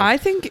Taylor Swift. I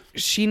think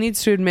she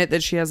needs to admit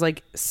that she has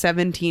like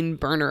 17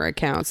 burner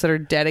accounts that are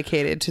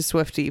dedicated to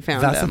Swiftie fandom.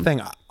 That's the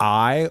thing.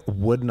 I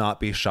would not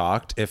be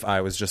shocked if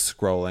I was just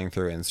scrolling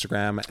through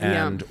Instagram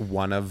and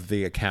one of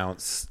the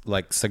accounts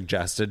like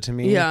suggested to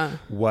me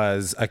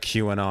was a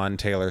QAnon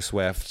Taylor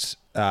Swift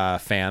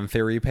fan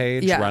theory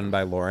page run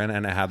by Lauren,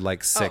 and it had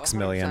like 6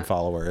 million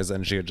followers,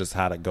 and she had just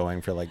had it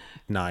going for like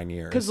 9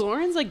 years. Because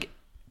Lauren's like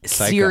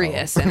Psycho.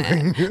 serious in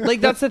it.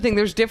 Like that's the thing.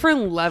 There's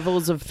different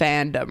levels of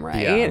fandom,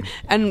 right? Yeah.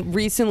 And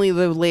recently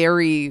the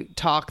Larry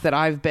talk that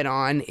I've been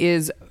on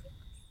is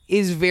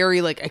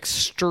very like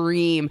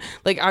extreme.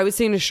 Like I was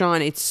saying to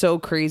Sean, it's so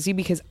crazy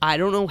because I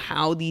don't know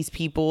how these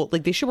people,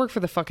 like they should work for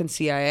the fucking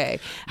CIA.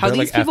 How They're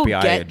these like people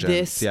FBI get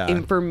agents, this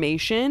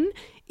information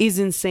is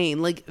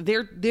insane. Like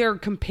they're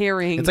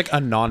comparing. It's like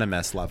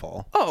anonymous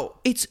level. Oh,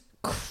 it's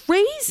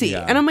crazy.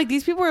 Yeah. And I'm like,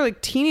 these people are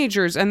like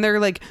teenagers and they're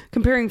like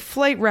comparing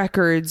flight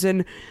records,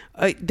 and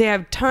they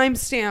have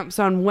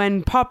timestamps on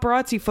when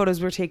paparazzi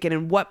photos were taken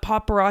and what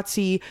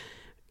paparazzi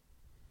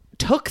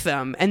took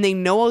them, and they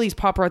know all these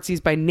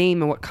paparazzis by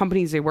name and what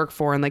companies they work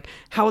for and like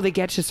how they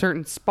get to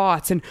certain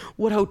spots and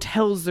what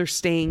hotels they're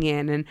staying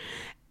in. And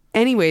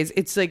anyways,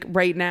 it's like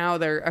right now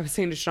I was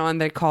saying to Sean,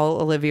 they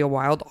call Olivia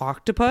Wilde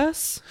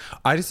Octopus.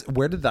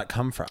 Where did that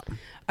come from?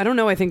 I don't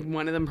know. I think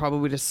one of them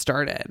probably just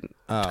started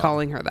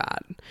calling her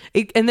that.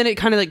 And then it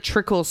kind of like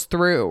trickles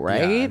through,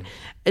 right? Yeah.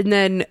 And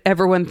then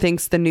everyone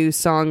thinks the new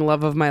song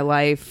Love of My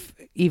Life,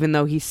 even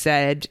though he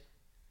said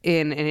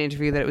in an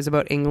interview that it was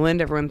about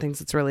England, everyone thinks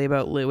it's really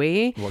about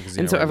Louis. Well, 'cause you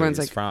and know so where everyone's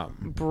Louis like, is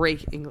from.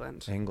 break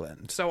England.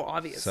 England. So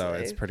obviously. So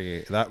it's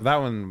pretty... That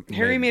one...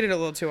 Harry made it a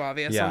little too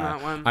obvious on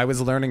that one. I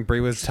was learning, Brie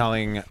was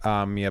telling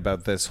me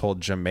about this whole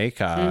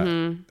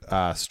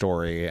Jamaica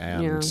story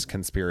and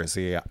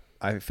conspiracy.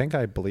 I think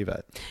I believe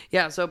it.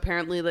 Yeah, so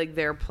apparently like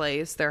their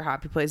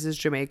happy place is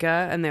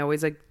Jamaica, and they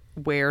always like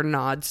wear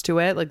nods to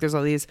it. Like there's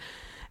all these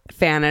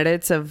fan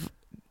edits of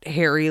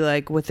Harry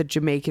like with a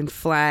Jamaican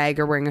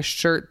flag or wearing a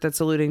shirt that's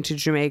alluding to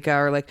Jamaica,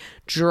 or like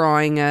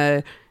drawing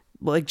a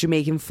like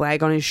Jamaican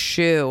flag on his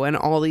shoe, and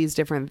all these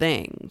different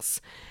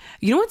things.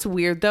 You know what's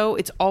weird though?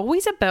 It's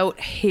always about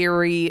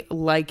Harry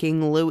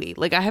liking Louis.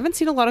 Like I haven't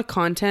seen a lot of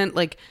content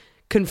like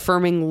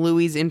confirming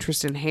Louis's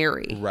interest in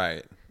Harry.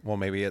 Right. Well,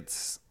 maybe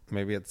it's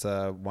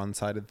a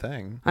one-sided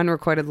thing.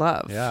 Unrequited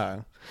love.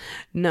 Yeah.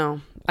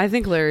 No, I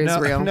think Larry's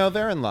real. No,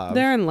 they're in love.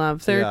 They're in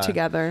love. They're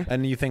together.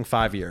 And you think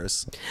 5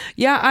 years?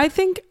 Yeah, I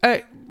think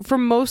for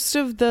most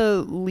of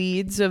the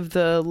leads of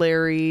the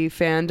Larry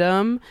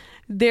fandom,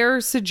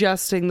 they're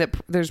suggesting that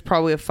there's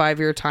probably a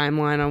 5-year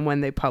timeline on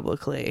when they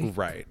publicly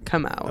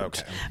come out.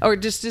 Okay. Or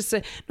just to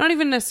say, not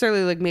even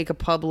necessarily like make a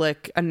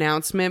public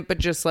announcement, but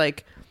just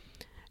like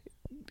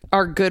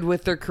are good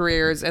with their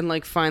careers and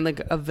like find like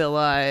a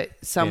villa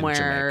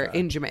somewhere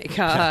in Jamaica.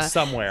 Yeah,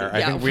 somewhere.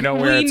 I think we know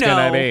where it's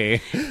going to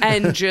be.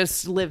 And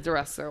just live the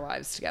rest of their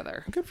lives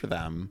together. Good for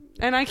them.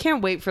 And I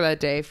can't wait for that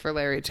day for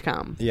Larry to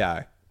come.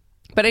 Yeah.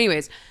 But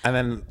anyways. And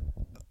then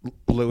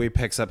Louis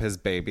picks up his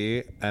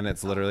baby and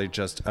it's literally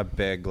just a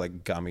big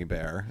like gummy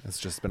bear. It's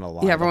just been a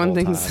lot. Yeah, everyone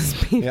thinks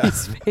this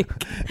baby's fake.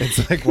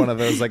 It's like one of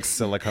those like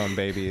silicone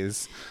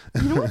babies.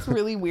 You know what's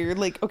really weird?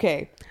 Like,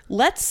 okay,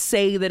 let's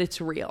say that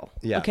it's real.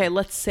 Yeah. Okay,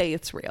 let's say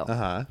it's real.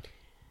 Uh-huh.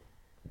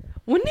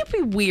 Wouldn't it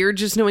be weird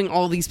just knowing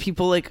all these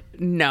people like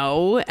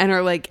know and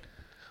are like,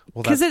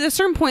 because at a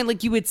certain point,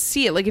 like you would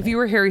see it. Like if you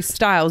were Harry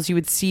Styles, you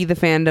would see the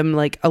fandom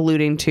like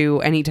alluding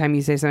to anytime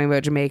you say something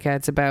about Jamaica,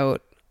 it's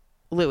about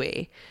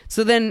Louis.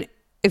 So then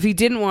if he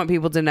didn't want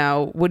people to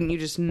know, wouldn't you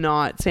just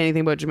not say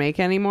anything about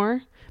Jamaica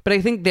anymore? But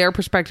I think their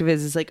perspective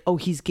is like, oh,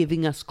 he's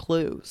giving us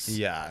clues.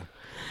 Yeah.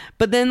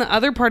 But then the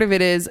other part of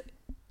it is,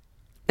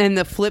 and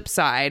the flip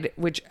side,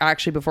 which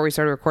actually before we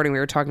started recording, we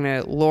were talking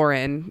to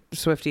Lauren,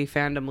 Swiftie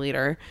fandom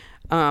leader,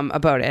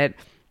 about it,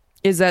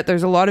 is that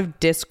there's a lot of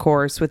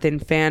discourse within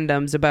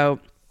fandoms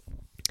about,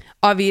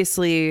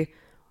 obviously,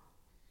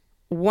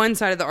 one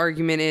side of the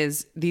argument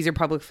is these are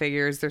public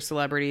figures, they're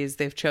celebrities,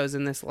 they've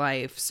chosen this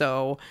life.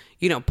 So,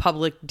 you know,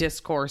 public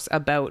discourse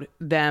about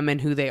them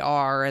and who they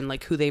are and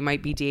like who they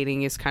might be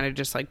dating is kind of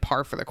just like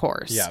par for the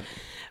course. Yeah.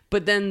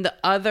 But then the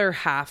other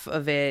half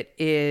of it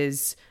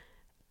is,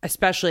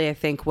 especially I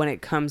think when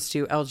it comes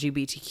to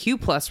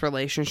LGBTQ plus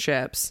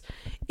relationships,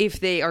 if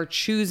they are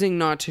choosing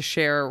not to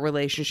share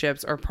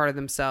relationships or part of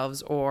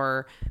themselves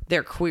or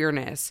their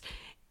queerness,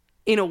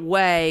 in a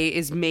way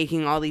is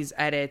making all these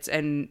edits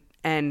and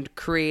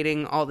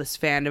creating all this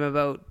fandom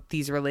about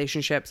these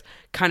relationships,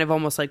 kind of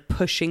almost like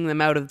pushing them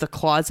out of the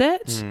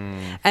closet.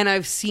 And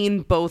I've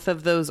seen both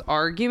of those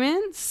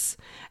arguments.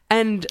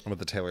 And with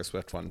the Taylor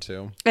Swift one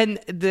too. And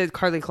the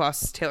Karlie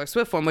Kloss Taylor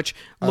Swift one, which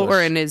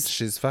Lauren is...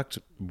 She's fucked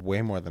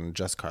way more than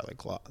just Karlie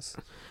Kloss.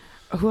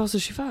 Who else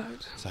has she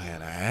fucked?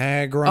 Diana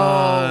Agron. Oh,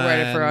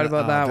 right. I forgot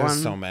about that one.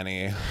 There's so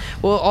many.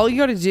 Well, all you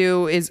got to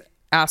do is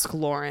ask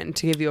Lauren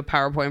to give you a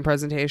PowerPoint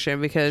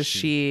presentation because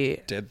she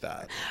did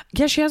that.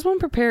 Yeah, she has one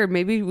prepared.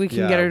 Maybe we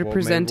can get her to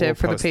present it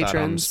for the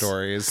patrons.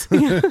 Stories.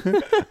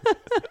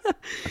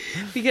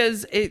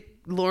 Because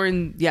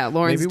Lauren's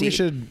maybe deep. We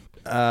should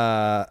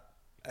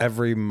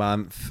every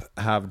month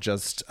have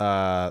just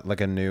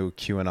like a new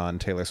QAnon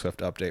Taylor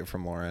Swift update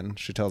from Lauren.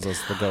 She tells us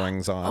the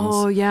goings on.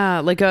 Oh yeah,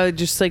 like a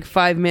just like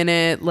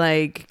 5-minute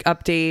like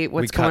update.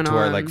 What's going on? We cut to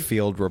our like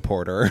field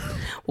reporter.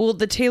 Well,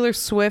 the Taylor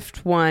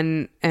Swift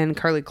one and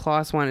Karlie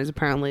Kloss one is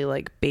apparently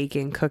like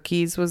baking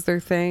cookies was their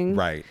thing,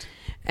 right?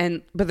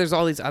 But there's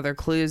all these other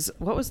clues.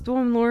 What was the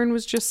one Lauren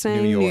was just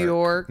saying? New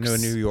York. No,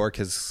 New York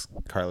is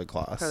Karlie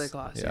Kloss. Karlie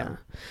Kloss, yeah.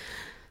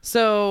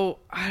 So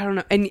I don't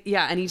know. And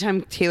yeah,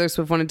 anytime Taylor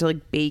Swift wanted to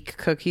like bake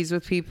cookies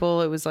with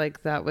people, it was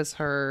like that was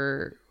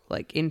her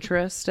like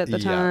interest at the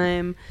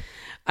time.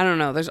 I don't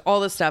know. There's all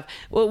this stuff.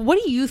 Well, what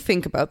do you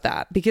think about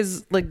that?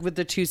 Because like with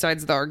the two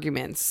sides of the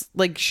arguments,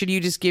 like should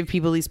you just give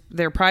people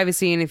their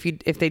privacy, and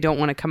if they don't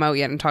want to come out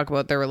yet and talk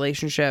about their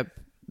relationship,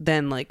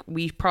 then like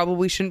we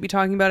probably shouldn't be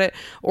talking about it?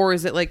 Or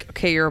is it like,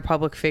 okay, you're a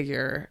public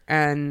figure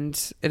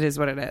and it is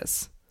what it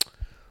is?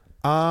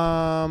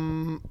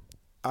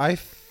 I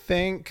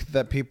think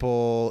that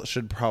people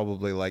should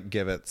probably like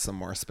give it some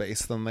more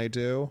space than they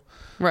do.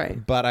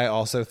 Right. But I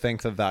also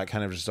think that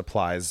kind of just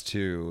applies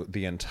to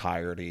the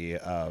entirety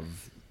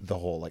of the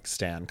whole like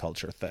stan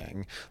culture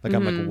thing. Like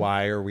I'm like,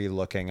 why are we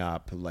looking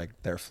up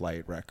like their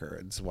flight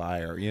records? Why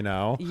are, you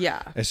know?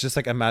 Yeah. It's just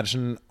like,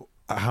 imagine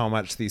how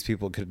much these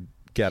people could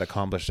get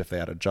accomplished if they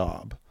had a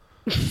job.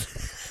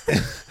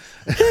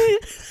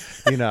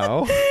 You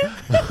know?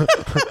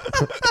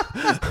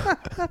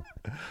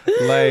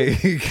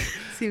 Like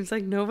seems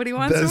like nobody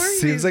wants to work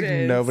these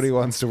days. Nobody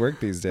wants to work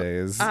these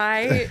days.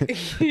 Okay,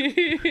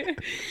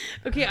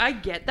 I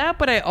get that,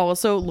 but I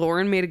also,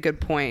 Lauren made a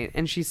good point,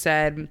 and she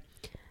said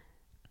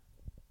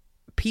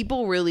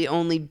people really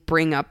only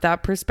bring up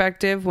that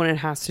perspective when it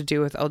has to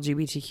do with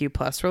LGBTQ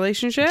plus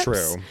relationships.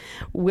 True.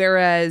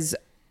 Whereas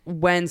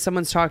when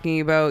someone's talking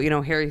about, you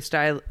know, Harry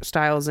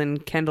Styles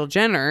and Kendall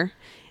Jenner,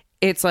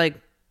 it's like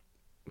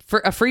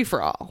for a free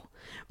for all.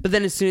 But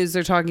then as soon as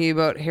they're talking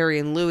about Harry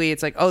and Louis,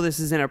 it's like, oh,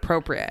 this is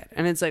inappropriate.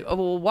 And it's like, oh,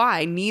 well,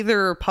 why?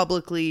 Neither are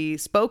publicly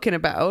spoken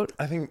about.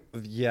 I think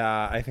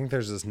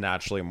there's just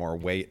naturally more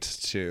weight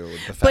to the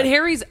fact. But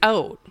Harry's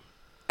out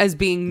as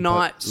being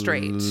not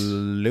straight.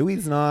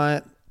 Louis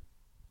not.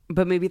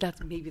 But maybe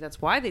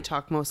that's why they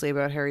talk mostly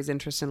about Harry's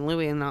interest in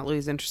Louis and not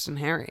Louis's interest in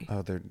Harry.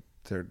 Oh, they're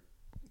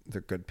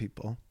good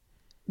people.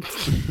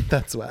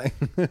 That's why.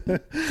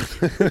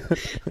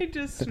 I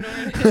just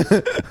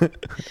snorted.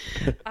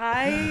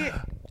 I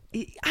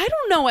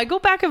don't know. I go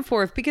back and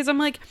forth because I'm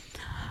like,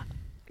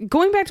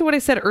 going back to what I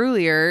said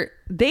earlier,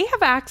 they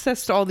have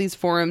access to all these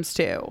forums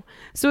too.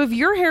 So if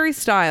you're Harry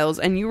Styles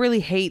and you really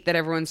hate that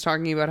everyone's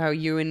talking about how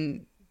you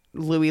and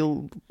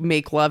Louis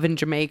make love in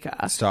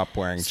Jamaica, Stop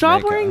wearing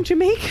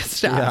Jamaica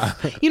stuff.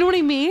 Yeah. You know what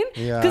I mean?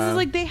 Yeah. Because it's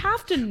like they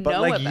have to know.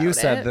 But like about you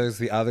said, it. there's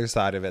the other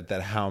side of it,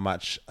 that how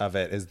much of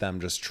it is them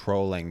just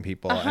trolling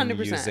people 100%.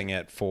 and using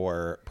it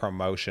for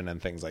promotion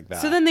and things like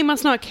that. So then they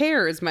must not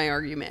care, is my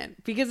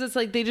argument, because it's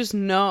like they just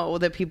know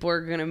that people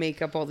are going to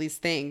make up all these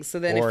things. So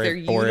then if they're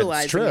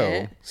utilizing it's true,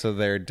 it, so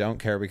they don't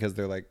care because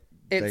they're like,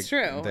 it's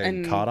true, they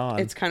and caught on.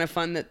 it's kind of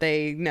fun that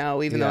they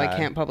know, even though I Yeah.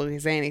 can't publicly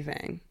say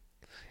anything.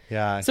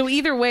 Yeah. So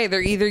either way,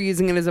 they're either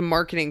using it as a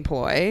marketing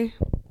ploy,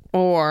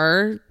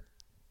 or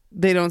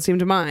they don't seem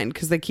to mind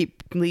because they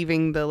keep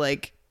leaving the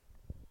like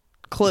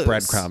clues,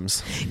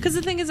 breadcrumbs. Because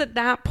the thing is, at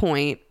that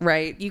point,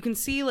 right, you can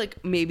see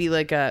like maybe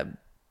like a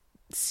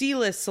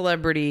C-list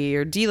celebrity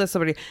or D-list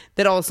celebrity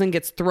that all of a sudden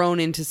gets thrown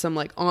into some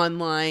like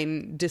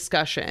online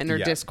discussion or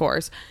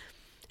discourse.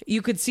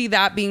 You could see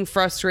that being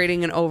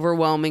frustrating and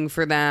overwhelming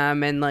for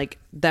them, and like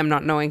them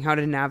not knowing how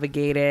to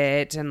navigate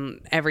it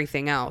and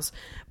everything else.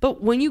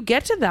 But when you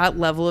get to that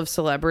level of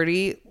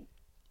celebrity,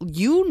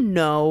 you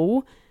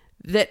know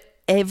that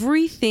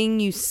everything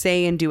you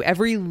say and do,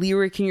 every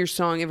lyric in your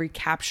song, every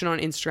caption on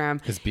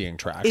Instagram Is being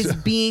tracked. is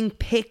being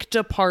picked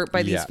apart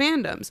by these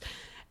fandoms.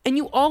 And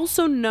you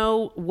also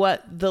know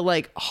what the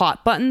like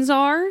hot buttons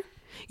are.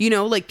 You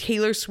know, like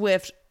Taylor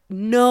Swift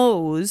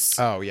knows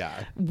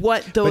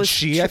what those but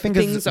she I think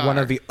is are. one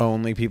of the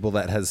only people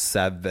that has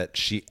said that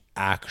she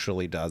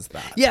actually does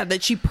that. Yeah,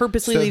 that she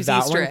purposely leaves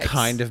that Easter one eggs.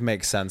 kind of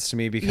makes sense to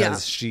me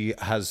because she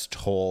has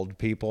told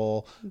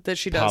people that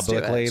she does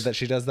publicly do it. that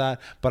she does that.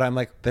 But I'm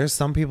like, there's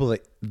some people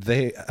that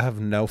they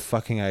have no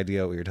fucking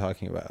idea what you're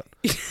talking about.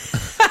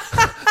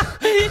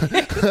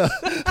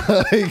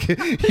 Like,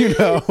 you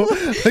know,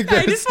 like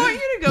I just want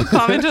you to go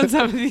comment on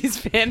some of these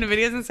fandom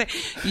videos and say,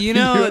 you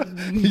know,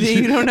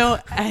 you don't know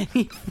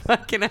any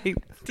fucking idea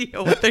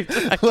what they're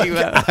talking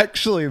about.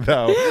 Actually,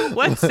 though,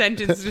 What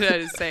sentence did I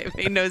just say? It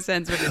made no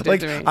sense what it did like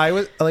to me. I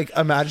was like,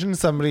 imagine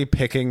somebody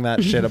picking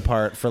that shit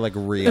apart for like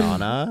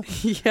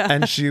Rihanna,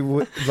 and she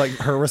would like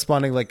her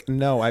responding like,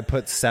 "No, I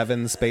put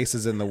 7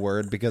 spaces in the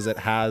word because it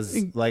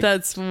has like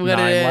That's what 9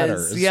 it is.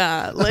 letters."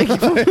 Yeah, like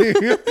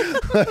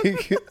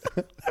Like,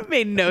 that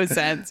made no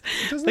sense.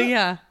 But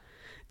yeah,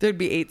 there'd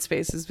be 8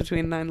 spaces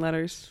between 9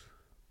 letters.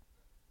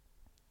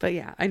 But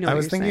yeah, I know. I what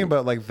was you're thinking saying.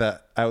 about like the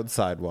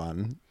outside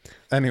one.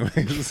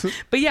 Anyways,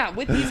 But yeah,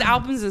 with these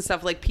albums and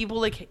stuff, like people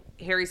like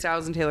Harry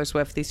Styles and Taylor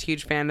Swift, these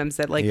huge fandoms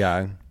that like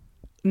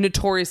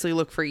notoriously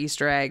look for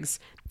Easter eggs.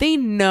 They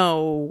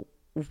know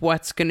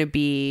what's going to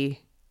be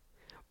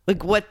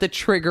like what the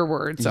trigger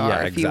words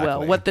are, if you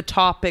will, what the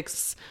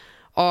topics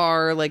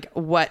are, like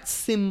what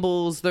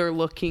symbols they're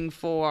looking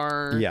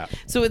for. Yeah.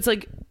 So it's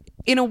like,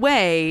 in a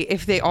way,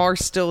 if they are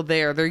still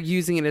there, they're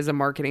using it as a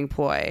marketing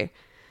ploy.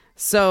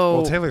 So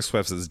Well, Taylor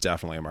Swift's is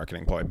definitely a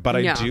marketing ploy, but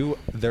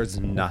there's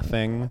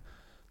nothing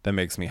that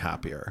makes me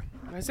happier.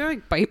 Why is there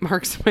like bite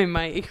marks on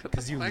my mic?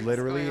 Because you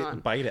literally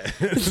bite it.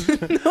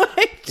 No,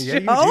 I Yeah, you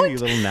don't. do, you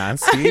little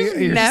nasty.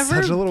 You're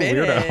never such a little bit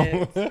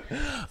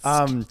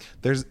weirdo.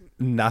 There's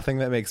nothing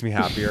that makes me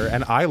happier.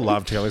 And I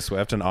love Taylor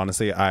Swift, and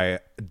honestly, I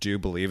do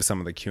believe some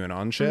of the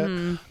QAnon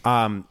shit.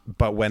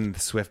 But when the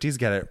Swifties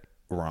get it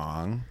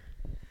wrong,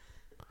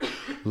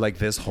 like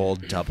this whole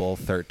double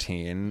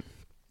 13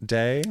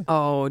 day.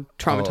 Oh,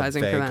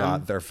 traumatizing they for them.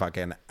 got their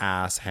fucking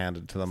ass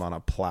handed to them on a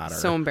platter.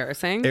 So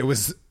embarrassing. That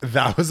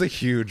was a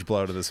huge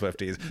blow to the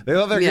Swifties. They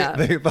thought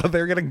they thought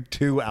they were getting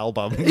 2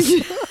 albums.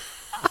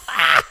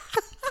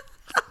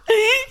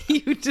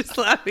 You just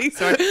laughing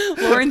so hard.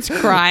 Lauren's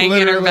crying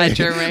in her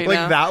bedroom right like,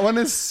 now. that one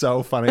is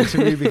so funny to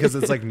me because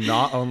it's like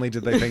not only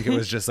did they think it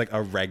was just like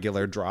a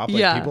regular drop,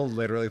 like people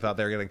literally thought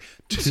they were getting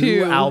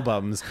 2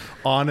 albums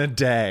on a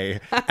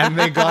day, and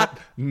they got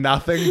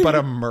nothing but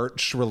a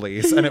merch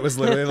release, and it was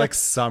literally like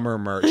summer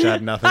merch. It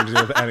had nothing to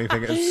do with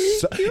anything. Can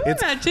you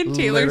imagine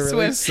Taylor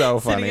Swift so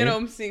sitting funny at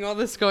home seeing all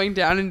this going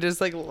down and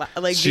just like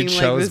she being chose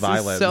like, this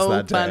violence is so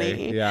that funny.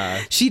 day.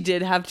 Yeah, she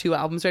did have 2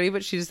 albums ready,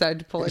 but she decided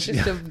to pull it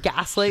just to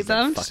gaslight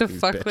them, just to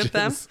fuck with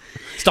them.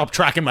 Stop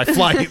tracking my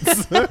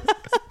flights.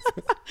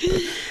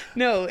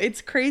 No,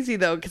 it's crazy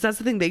though, because that's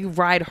the thing. They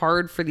ride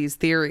hard for these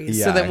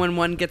theories, so that when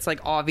one gets like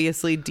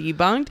obviously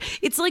debunked,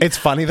 it's like it's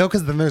funny though,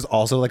 because then there's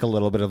also like a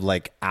little bit of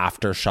like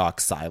aftershock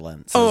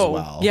silence as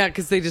well. Yeah,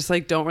 because they just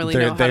like don't really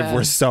know. They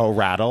were so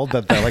rattled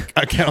that their like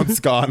account's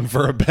gone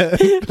for a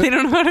bit. They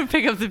don't know how to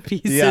pick up the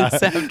pieces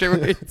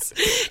afterwards.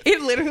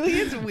 It literally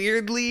is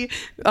weirdly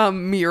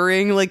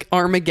mirroring like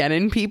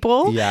Armageddon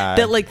people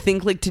that like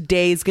think like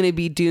today's gonna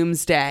be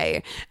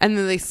doomsday, and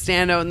then they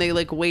stand out and they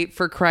like wait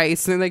for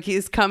Christ, and they're like,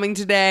 he's coming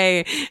today,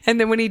 day. And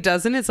then when he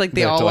doesn't, it's like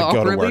they have all to, like,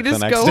 go to awkwardly work the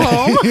just next go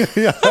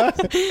day.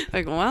 home.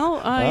 Like,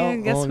 well, I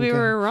guess we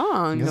were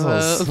wrong.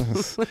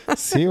 Guess I'll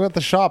see you at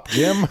the shop,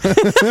 Jim.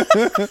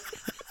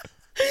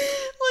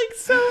 Like,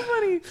 so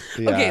funny.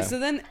 Yeah. Okay, so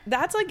then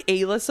that's like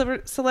A-list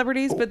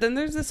celebrities, but then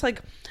there's this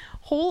like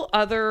whole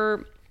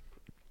other...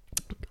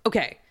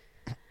 Okay,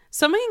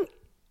 something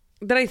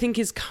that I think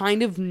is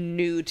kind of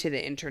new to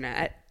the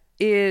internet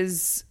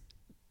is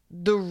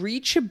the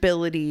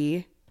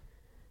reachability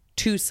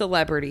to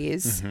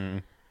celebrities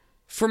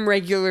from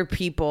regular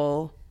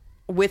people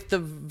with the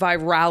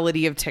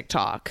virality of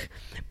TikTok.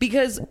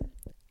 Because,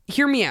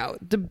 hear me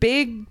out, the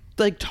big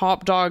like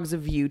top dogs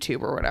of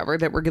YouTube or whatever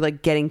that were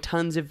like getting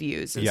tons of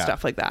views and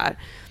stuff like that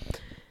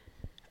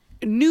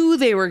knew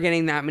they were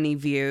getting that many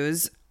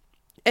views,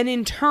 and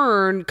in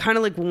turn kind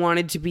of like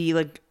wanted to be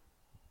like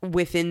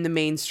within the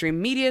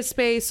mainstream media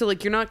space. So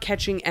like you're not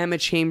catching Emma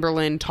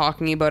Chamberlain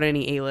talking about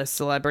any A-list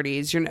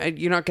celebrities. You're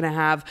not going to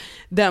have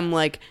them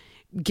like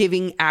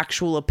giving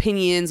actual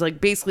opinions. Like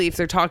basically if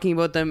they're talking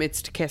about them,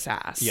 it's to kiss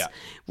ass. Yeah.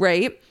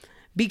 Right?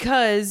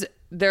 Because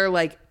they're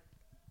like,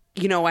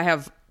 you know,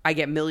 I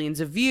get millions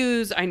of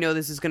views. I know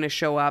this is going to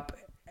show up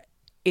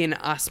in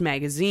Us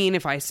magazine.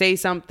 If I say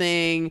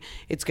something,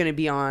 it's going to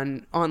be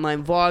on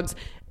online vlogs.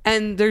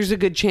 And there's a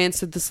good chance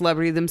that the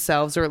celebrity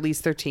themselves, or at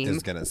least their team,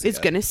 is going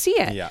to see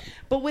it. Yeah.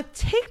 But with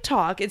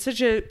TikTok, it's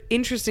such an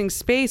interesting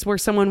space where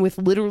someone with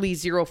literally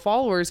 0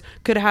 followers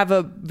could have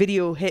a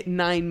video hit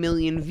 9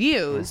 million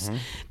views.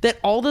 That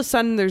all of a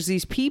sudden there's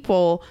these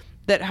people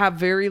that have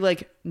very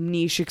like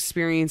niche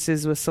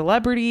experiences with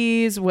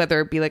celebrities,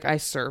 whether it be like I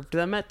served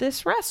them at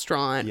this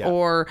restaurant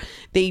or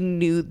they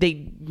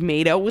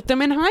made out with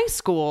them in high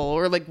school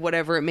or like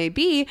whatever it may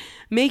be,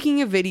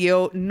 making a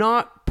video,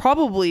 not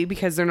probably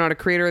because they're not a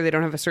creator, they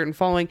don't have a certain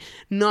following,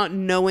 not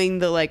knowing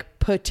the like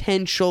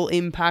potential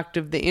impact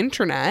of the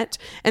internet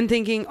and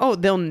thinking, oh,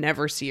 they'll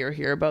never see or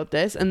hear about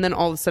this. And then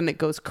all of a sudden it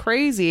goes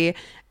crazy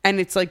and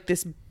it's like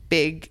this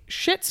big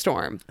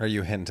shitstorm. Are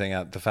you hinting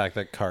at the fact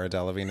that Cara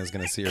Delevingne is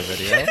going to see your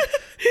video?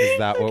 Is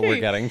that what we're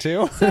getting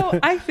to? So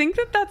I think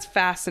that that's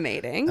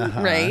fascinating,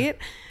 right?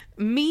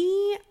 I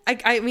mean,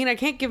 I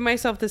can't give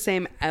myself the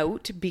same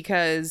out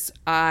because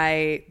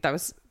that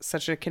was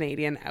such a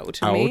Canadian out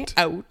to me.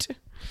 Out.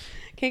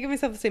 Can't give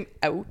myself the same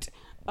out.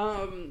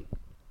 How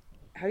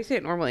do you say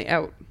it normally?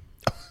 Out.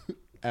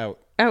 Out.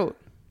 Is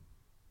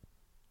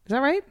that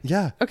right?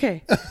 Yeah.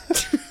 Okay.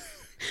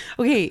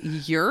 Okay,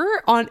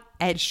 you're on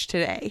edge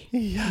today.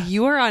 Yeah.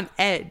 You are on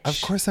edge.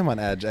 Of course I'm on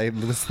edge. I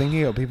was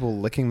thinking of people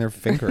licking their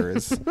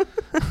fingers.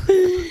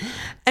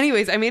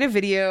 Anyways, I made a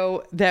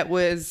video that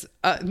was,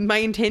 my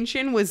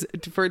intention was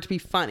for it to be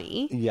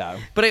funny. Yeah.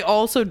 But I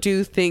also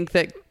do think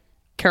that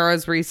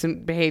Cara's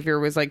recent behavior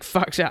was like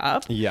fucked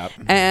up. Yeah.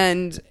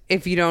 And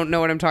if you don't know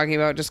what I'm talking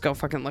about, just go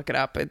fucking look it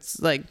up. It's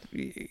like,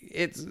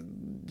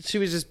 she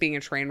was just being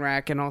a train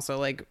wreck and also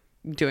like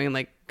doing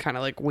like kind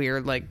of like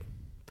weird, like,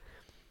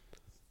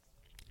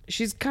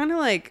 she's kind of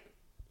like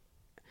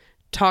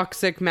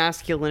toxic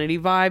masculinity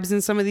vibes in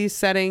some of these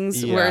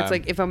settings where it's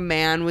like if a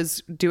man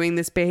was doing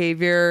this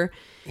behavior,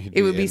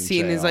 it would be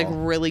seen as like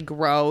really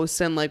gross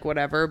and like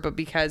whatever. But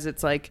because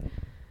it's like,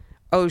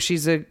 oh,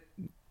 she's a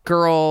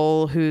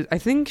girl who I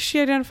think she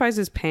identifies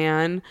as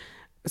pan.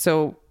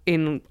 So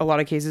in a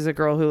lot of cases, a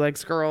girl who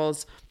likes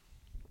girls,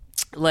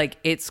 like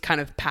it's kind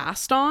of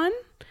passed on.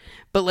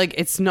 But like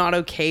it's not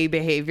okay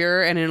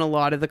behavior, and in a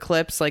lot of the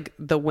clips, like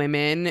the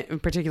women, in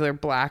particular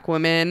black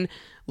women,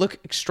 look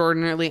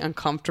extraordinarily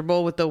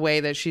uncomfortable with the way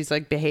that she's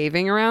like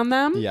behaving around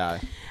them. Yeah.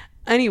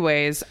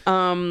 Anyways,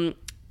 I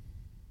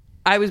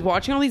was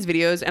watching all these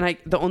videos, and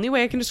the only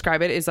way I can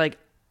describe it is like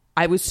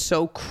I was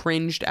so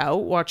cringed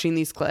out watching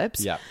these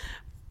clips. Yeah.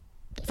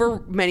 For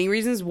many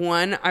reasons.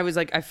 One, I was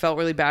like, I felt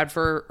really bad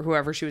for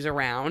whoever she was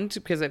around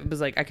because it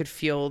was like I could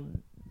feel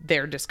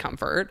their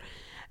discomfort.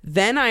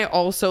 Then I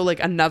also like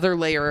another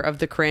layer of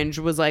the cringe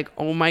was like,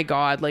 oh my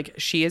God, like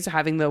she is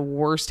having the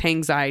worst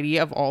anxiety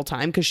of all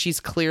time because she's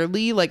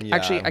clearly like,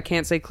 actually, I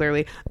can't say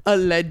clearly,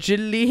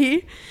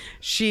 allegedly,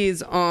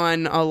 she's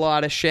on a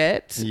lot when the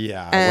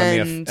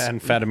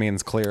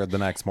amphetamines cleared the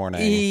next morning.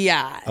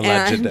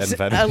 Alleged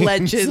amphetamines.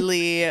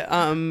 Allegedly.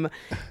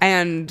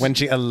 And when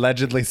she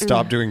allegedly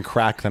stopped doing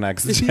crack the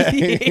next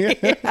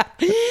day.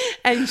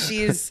 And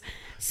she's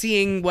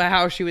seeing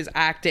how she was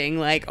acting,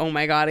 like, oh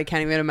my God, I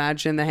can't even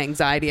imagine the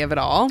anxiety of it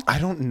all. I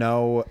don't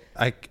know.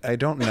 I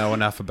don't know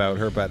enough about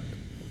her, but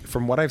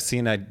from what I've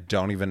seen, I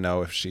don't even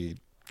know if she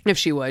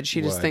would.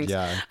 She just thinks.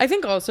 Yeah. I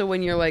think also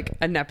when you're like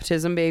a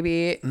nepotism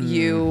baby,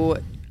 you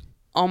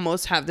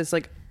almost have this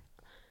like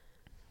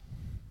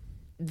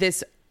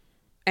this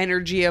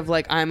energy of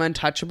like I'm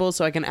untouchable,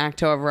 so I can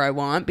act however I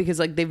want because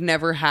like they've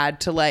never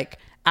had to like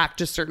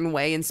act a certain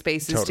way in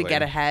spaces to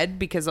get ahead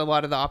because a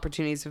lot of the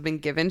opportunities have been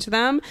given to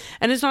them.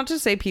 And it's not to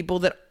say people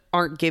that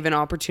aren't given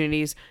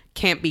opportunities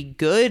can't be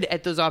good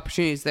at those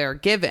opportunities they are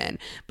given.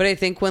 But I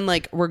think when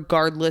like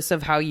regardless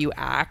of how you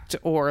act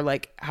or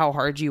like how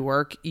hard you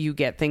work, you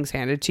get things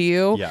handed to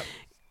you. Yeah.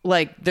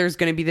 Like there's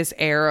going to be this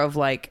air of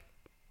like,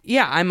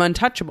 yeah, I'm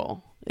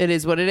untouchable. It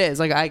is what it is.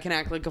 Like, I can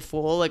act like a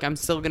fool. Like, I'm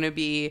still gonna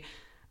be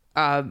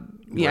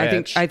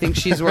Rich. I think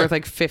she's worth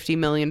like $50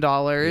 million.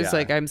 Yeah.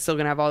 Like, I'm still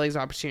gonna have all these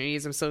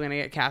opportunities. I'm still gonna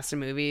get cast in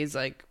movies.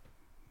 Like,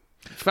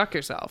 fuck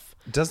yourself.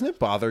 Doesn't it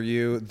bother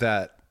you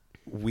that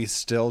we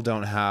still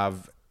don't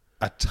have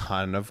a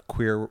ton of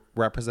queer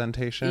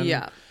representation?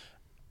 Yeah.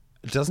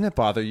 Doesn't it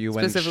bother you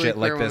when Specifically shit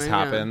like queer this women,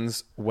 yeah.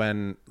 happens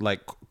when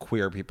like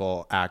queer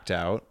people act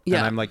out? Yeah.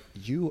 And I'm like,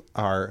 you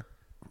are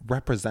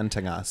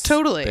representing us.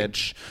 Totally.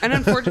 Bitch. And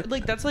unfortunately,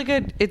 like, that's like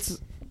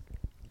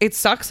it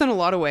sucks in a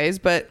lot of ways,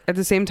 but at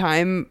the same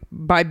time,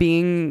 by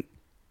being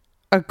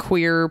a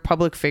queer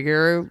public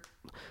figure,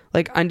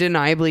 like,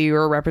 undeniably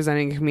you're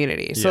representing a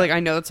community. So Yeah. like, I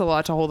know that's a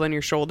lot to hold on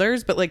your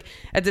shoulders, but like,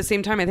 at the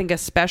same time, I think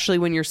especially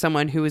when you're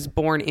someone who is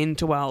born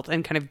into wealth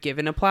and kind of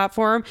given a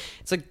platform,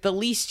 it's like the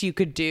least you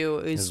could do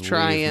is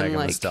try leave and Megan Thee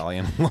like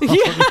Stallion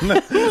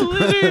yeah,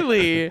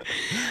 literally.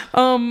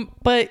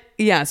 But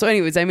yeah, so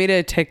anyways, I made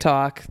a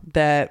TikTok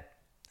that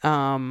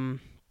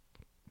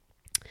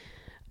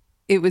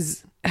it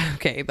was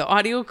okay, the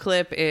audio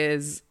clip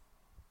is,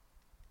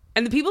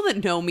 and the people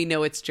that know me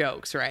know it's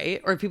jokes,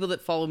 right? Or people that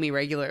follow me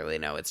regularly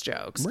know it's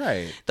jokes.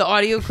 Right. The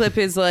audio clip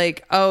is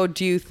like, oh,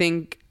 do you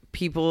think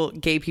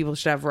gay people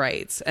should have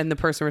rights? And the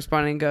person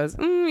responding goes,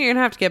 you're going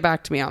to have to get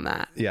back to me on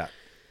that. Yeah.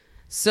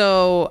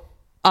 So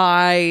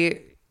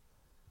I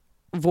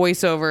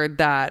voice over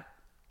that.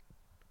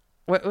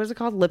 What was it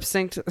called? Lip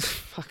synced.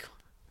 Fuck.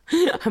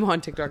 I'm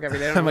on TikTok every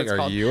day. I don't know I'm what like, it's are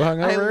called. you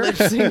hungover? I lip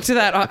synced to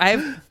that. I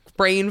have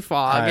brain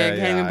fog. I can't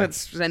yeah. even put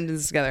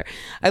sentences together.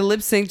 I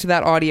lip synced to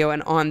that audio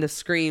and on the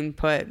screen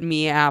put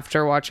me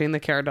after watching the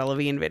Cara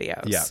Delevingne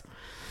videos. Yeah.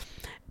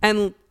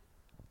 And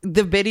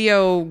the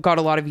video got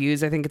a lot of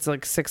views. I think it's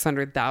like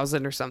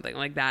 600,000 or something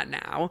like that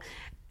now.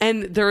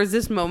 And there was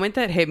this moment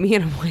that hit me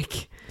and I'm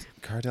like,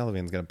 Cara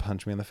Delevingne's gonna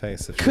punch me in the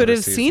face if she could ever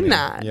have sees seen me.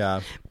 that.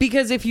 Yeah.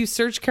 Because if you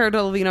search Cara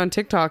Delevingne on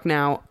TikTok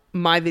now,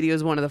 my video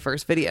is one of the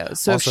first videos.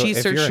 So Also, if she if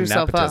searched you're a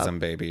herself nepotism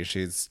up, baby,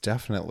 she's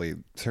definitely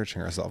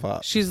searching herself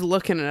up. she's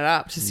looking it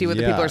up to see what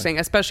the Yeah. people are saying,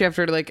 especially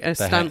after like a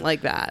stunt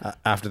like that.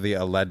 After the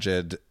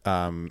alleged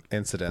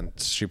incident,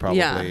 she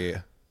probably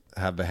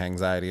had the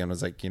anxiety and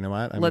was like, you know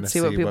what? Let's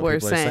see what people are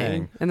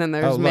saying. And then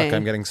there's oh, look, me.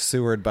 I'm getting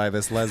sewered by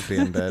this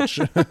lesbian bitch.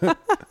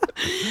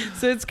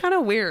 So it's kind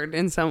of weird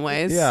in some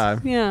ways.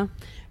 Yeah. Yeah.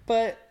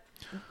 But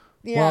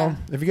yeah. Well,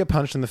 if you get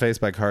punched in the face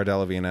by Cara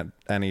Delevingne at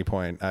any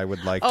point, I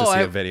would like to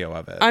see a video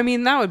of it. I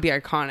mean, that would be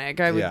iconic.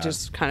 I would Yeah.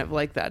 just kind of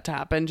like that to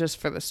happen just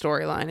for the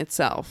storyline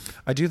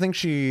itself. I do think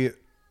she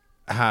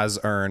has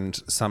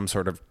earned some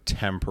sort of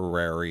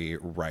temporary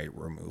right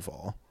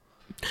removal.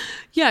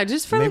 Yeah,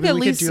 just for Maybe like at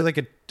we least could do like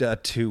a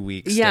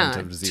 2-week stint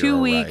of 0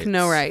 2-week rights.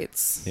 no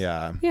rights.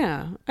 Yeah.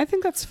 Yeah, I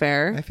think that's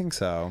fair. I think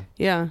so.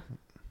 Yeah.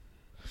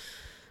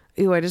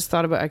 Ew, I just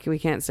thought about, we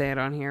can't say it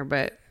on here,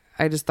 but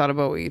I just thought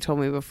about what you told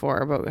me before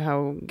about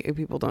how gay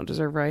people don't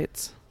deserve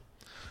rights.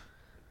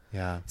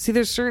 Yeah. See,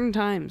 there's certain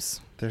times.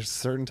 There's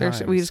certain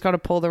times. We just got to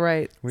pull the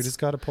rights. We just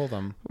got to pull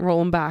them. Roll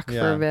them back for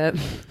Yeah. a bit.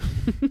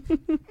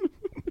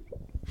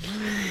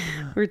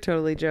 We're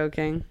totally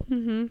joking.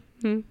 Woohoo.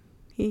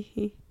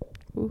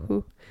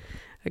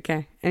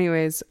 Okay.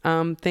 Anyways,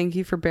 thank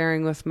you for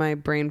bearing with my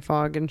brain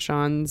fog and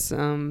Sean's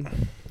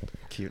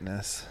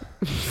Cuteness.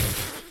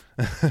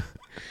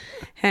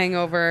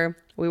 hangover.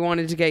 We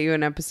wanted to get you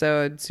an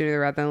episode sooner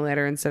rather than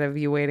later instead of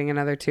you waiting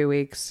another 2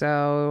 weeks.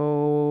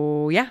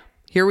 So yeah,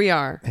 here we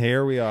are.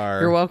 Here we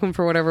are. You're welcome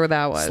for whatever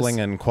that was.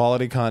 Slinging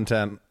quality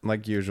content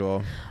like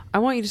usual. I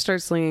want you to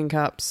start slinging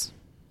cups.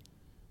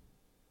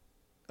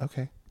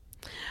 Okay.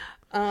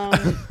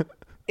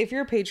 If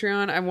you're a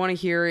Patreon, I want to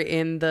hear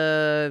in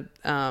the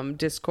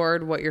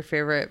Discord what your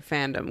favorite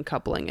fandom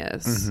coupling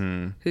is.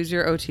 Who's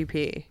your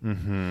OTP?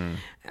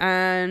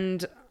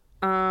 And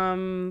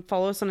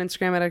follow us on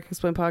Instagram at I Can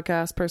Explain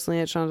Podcast,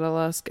 personally at Shonda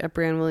Lusk, at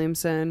Brianne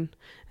Williamson.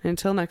 And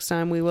until next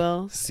time, we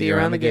will See you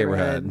around the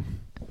neighborhood.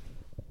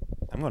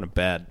 I'm going to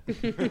bed.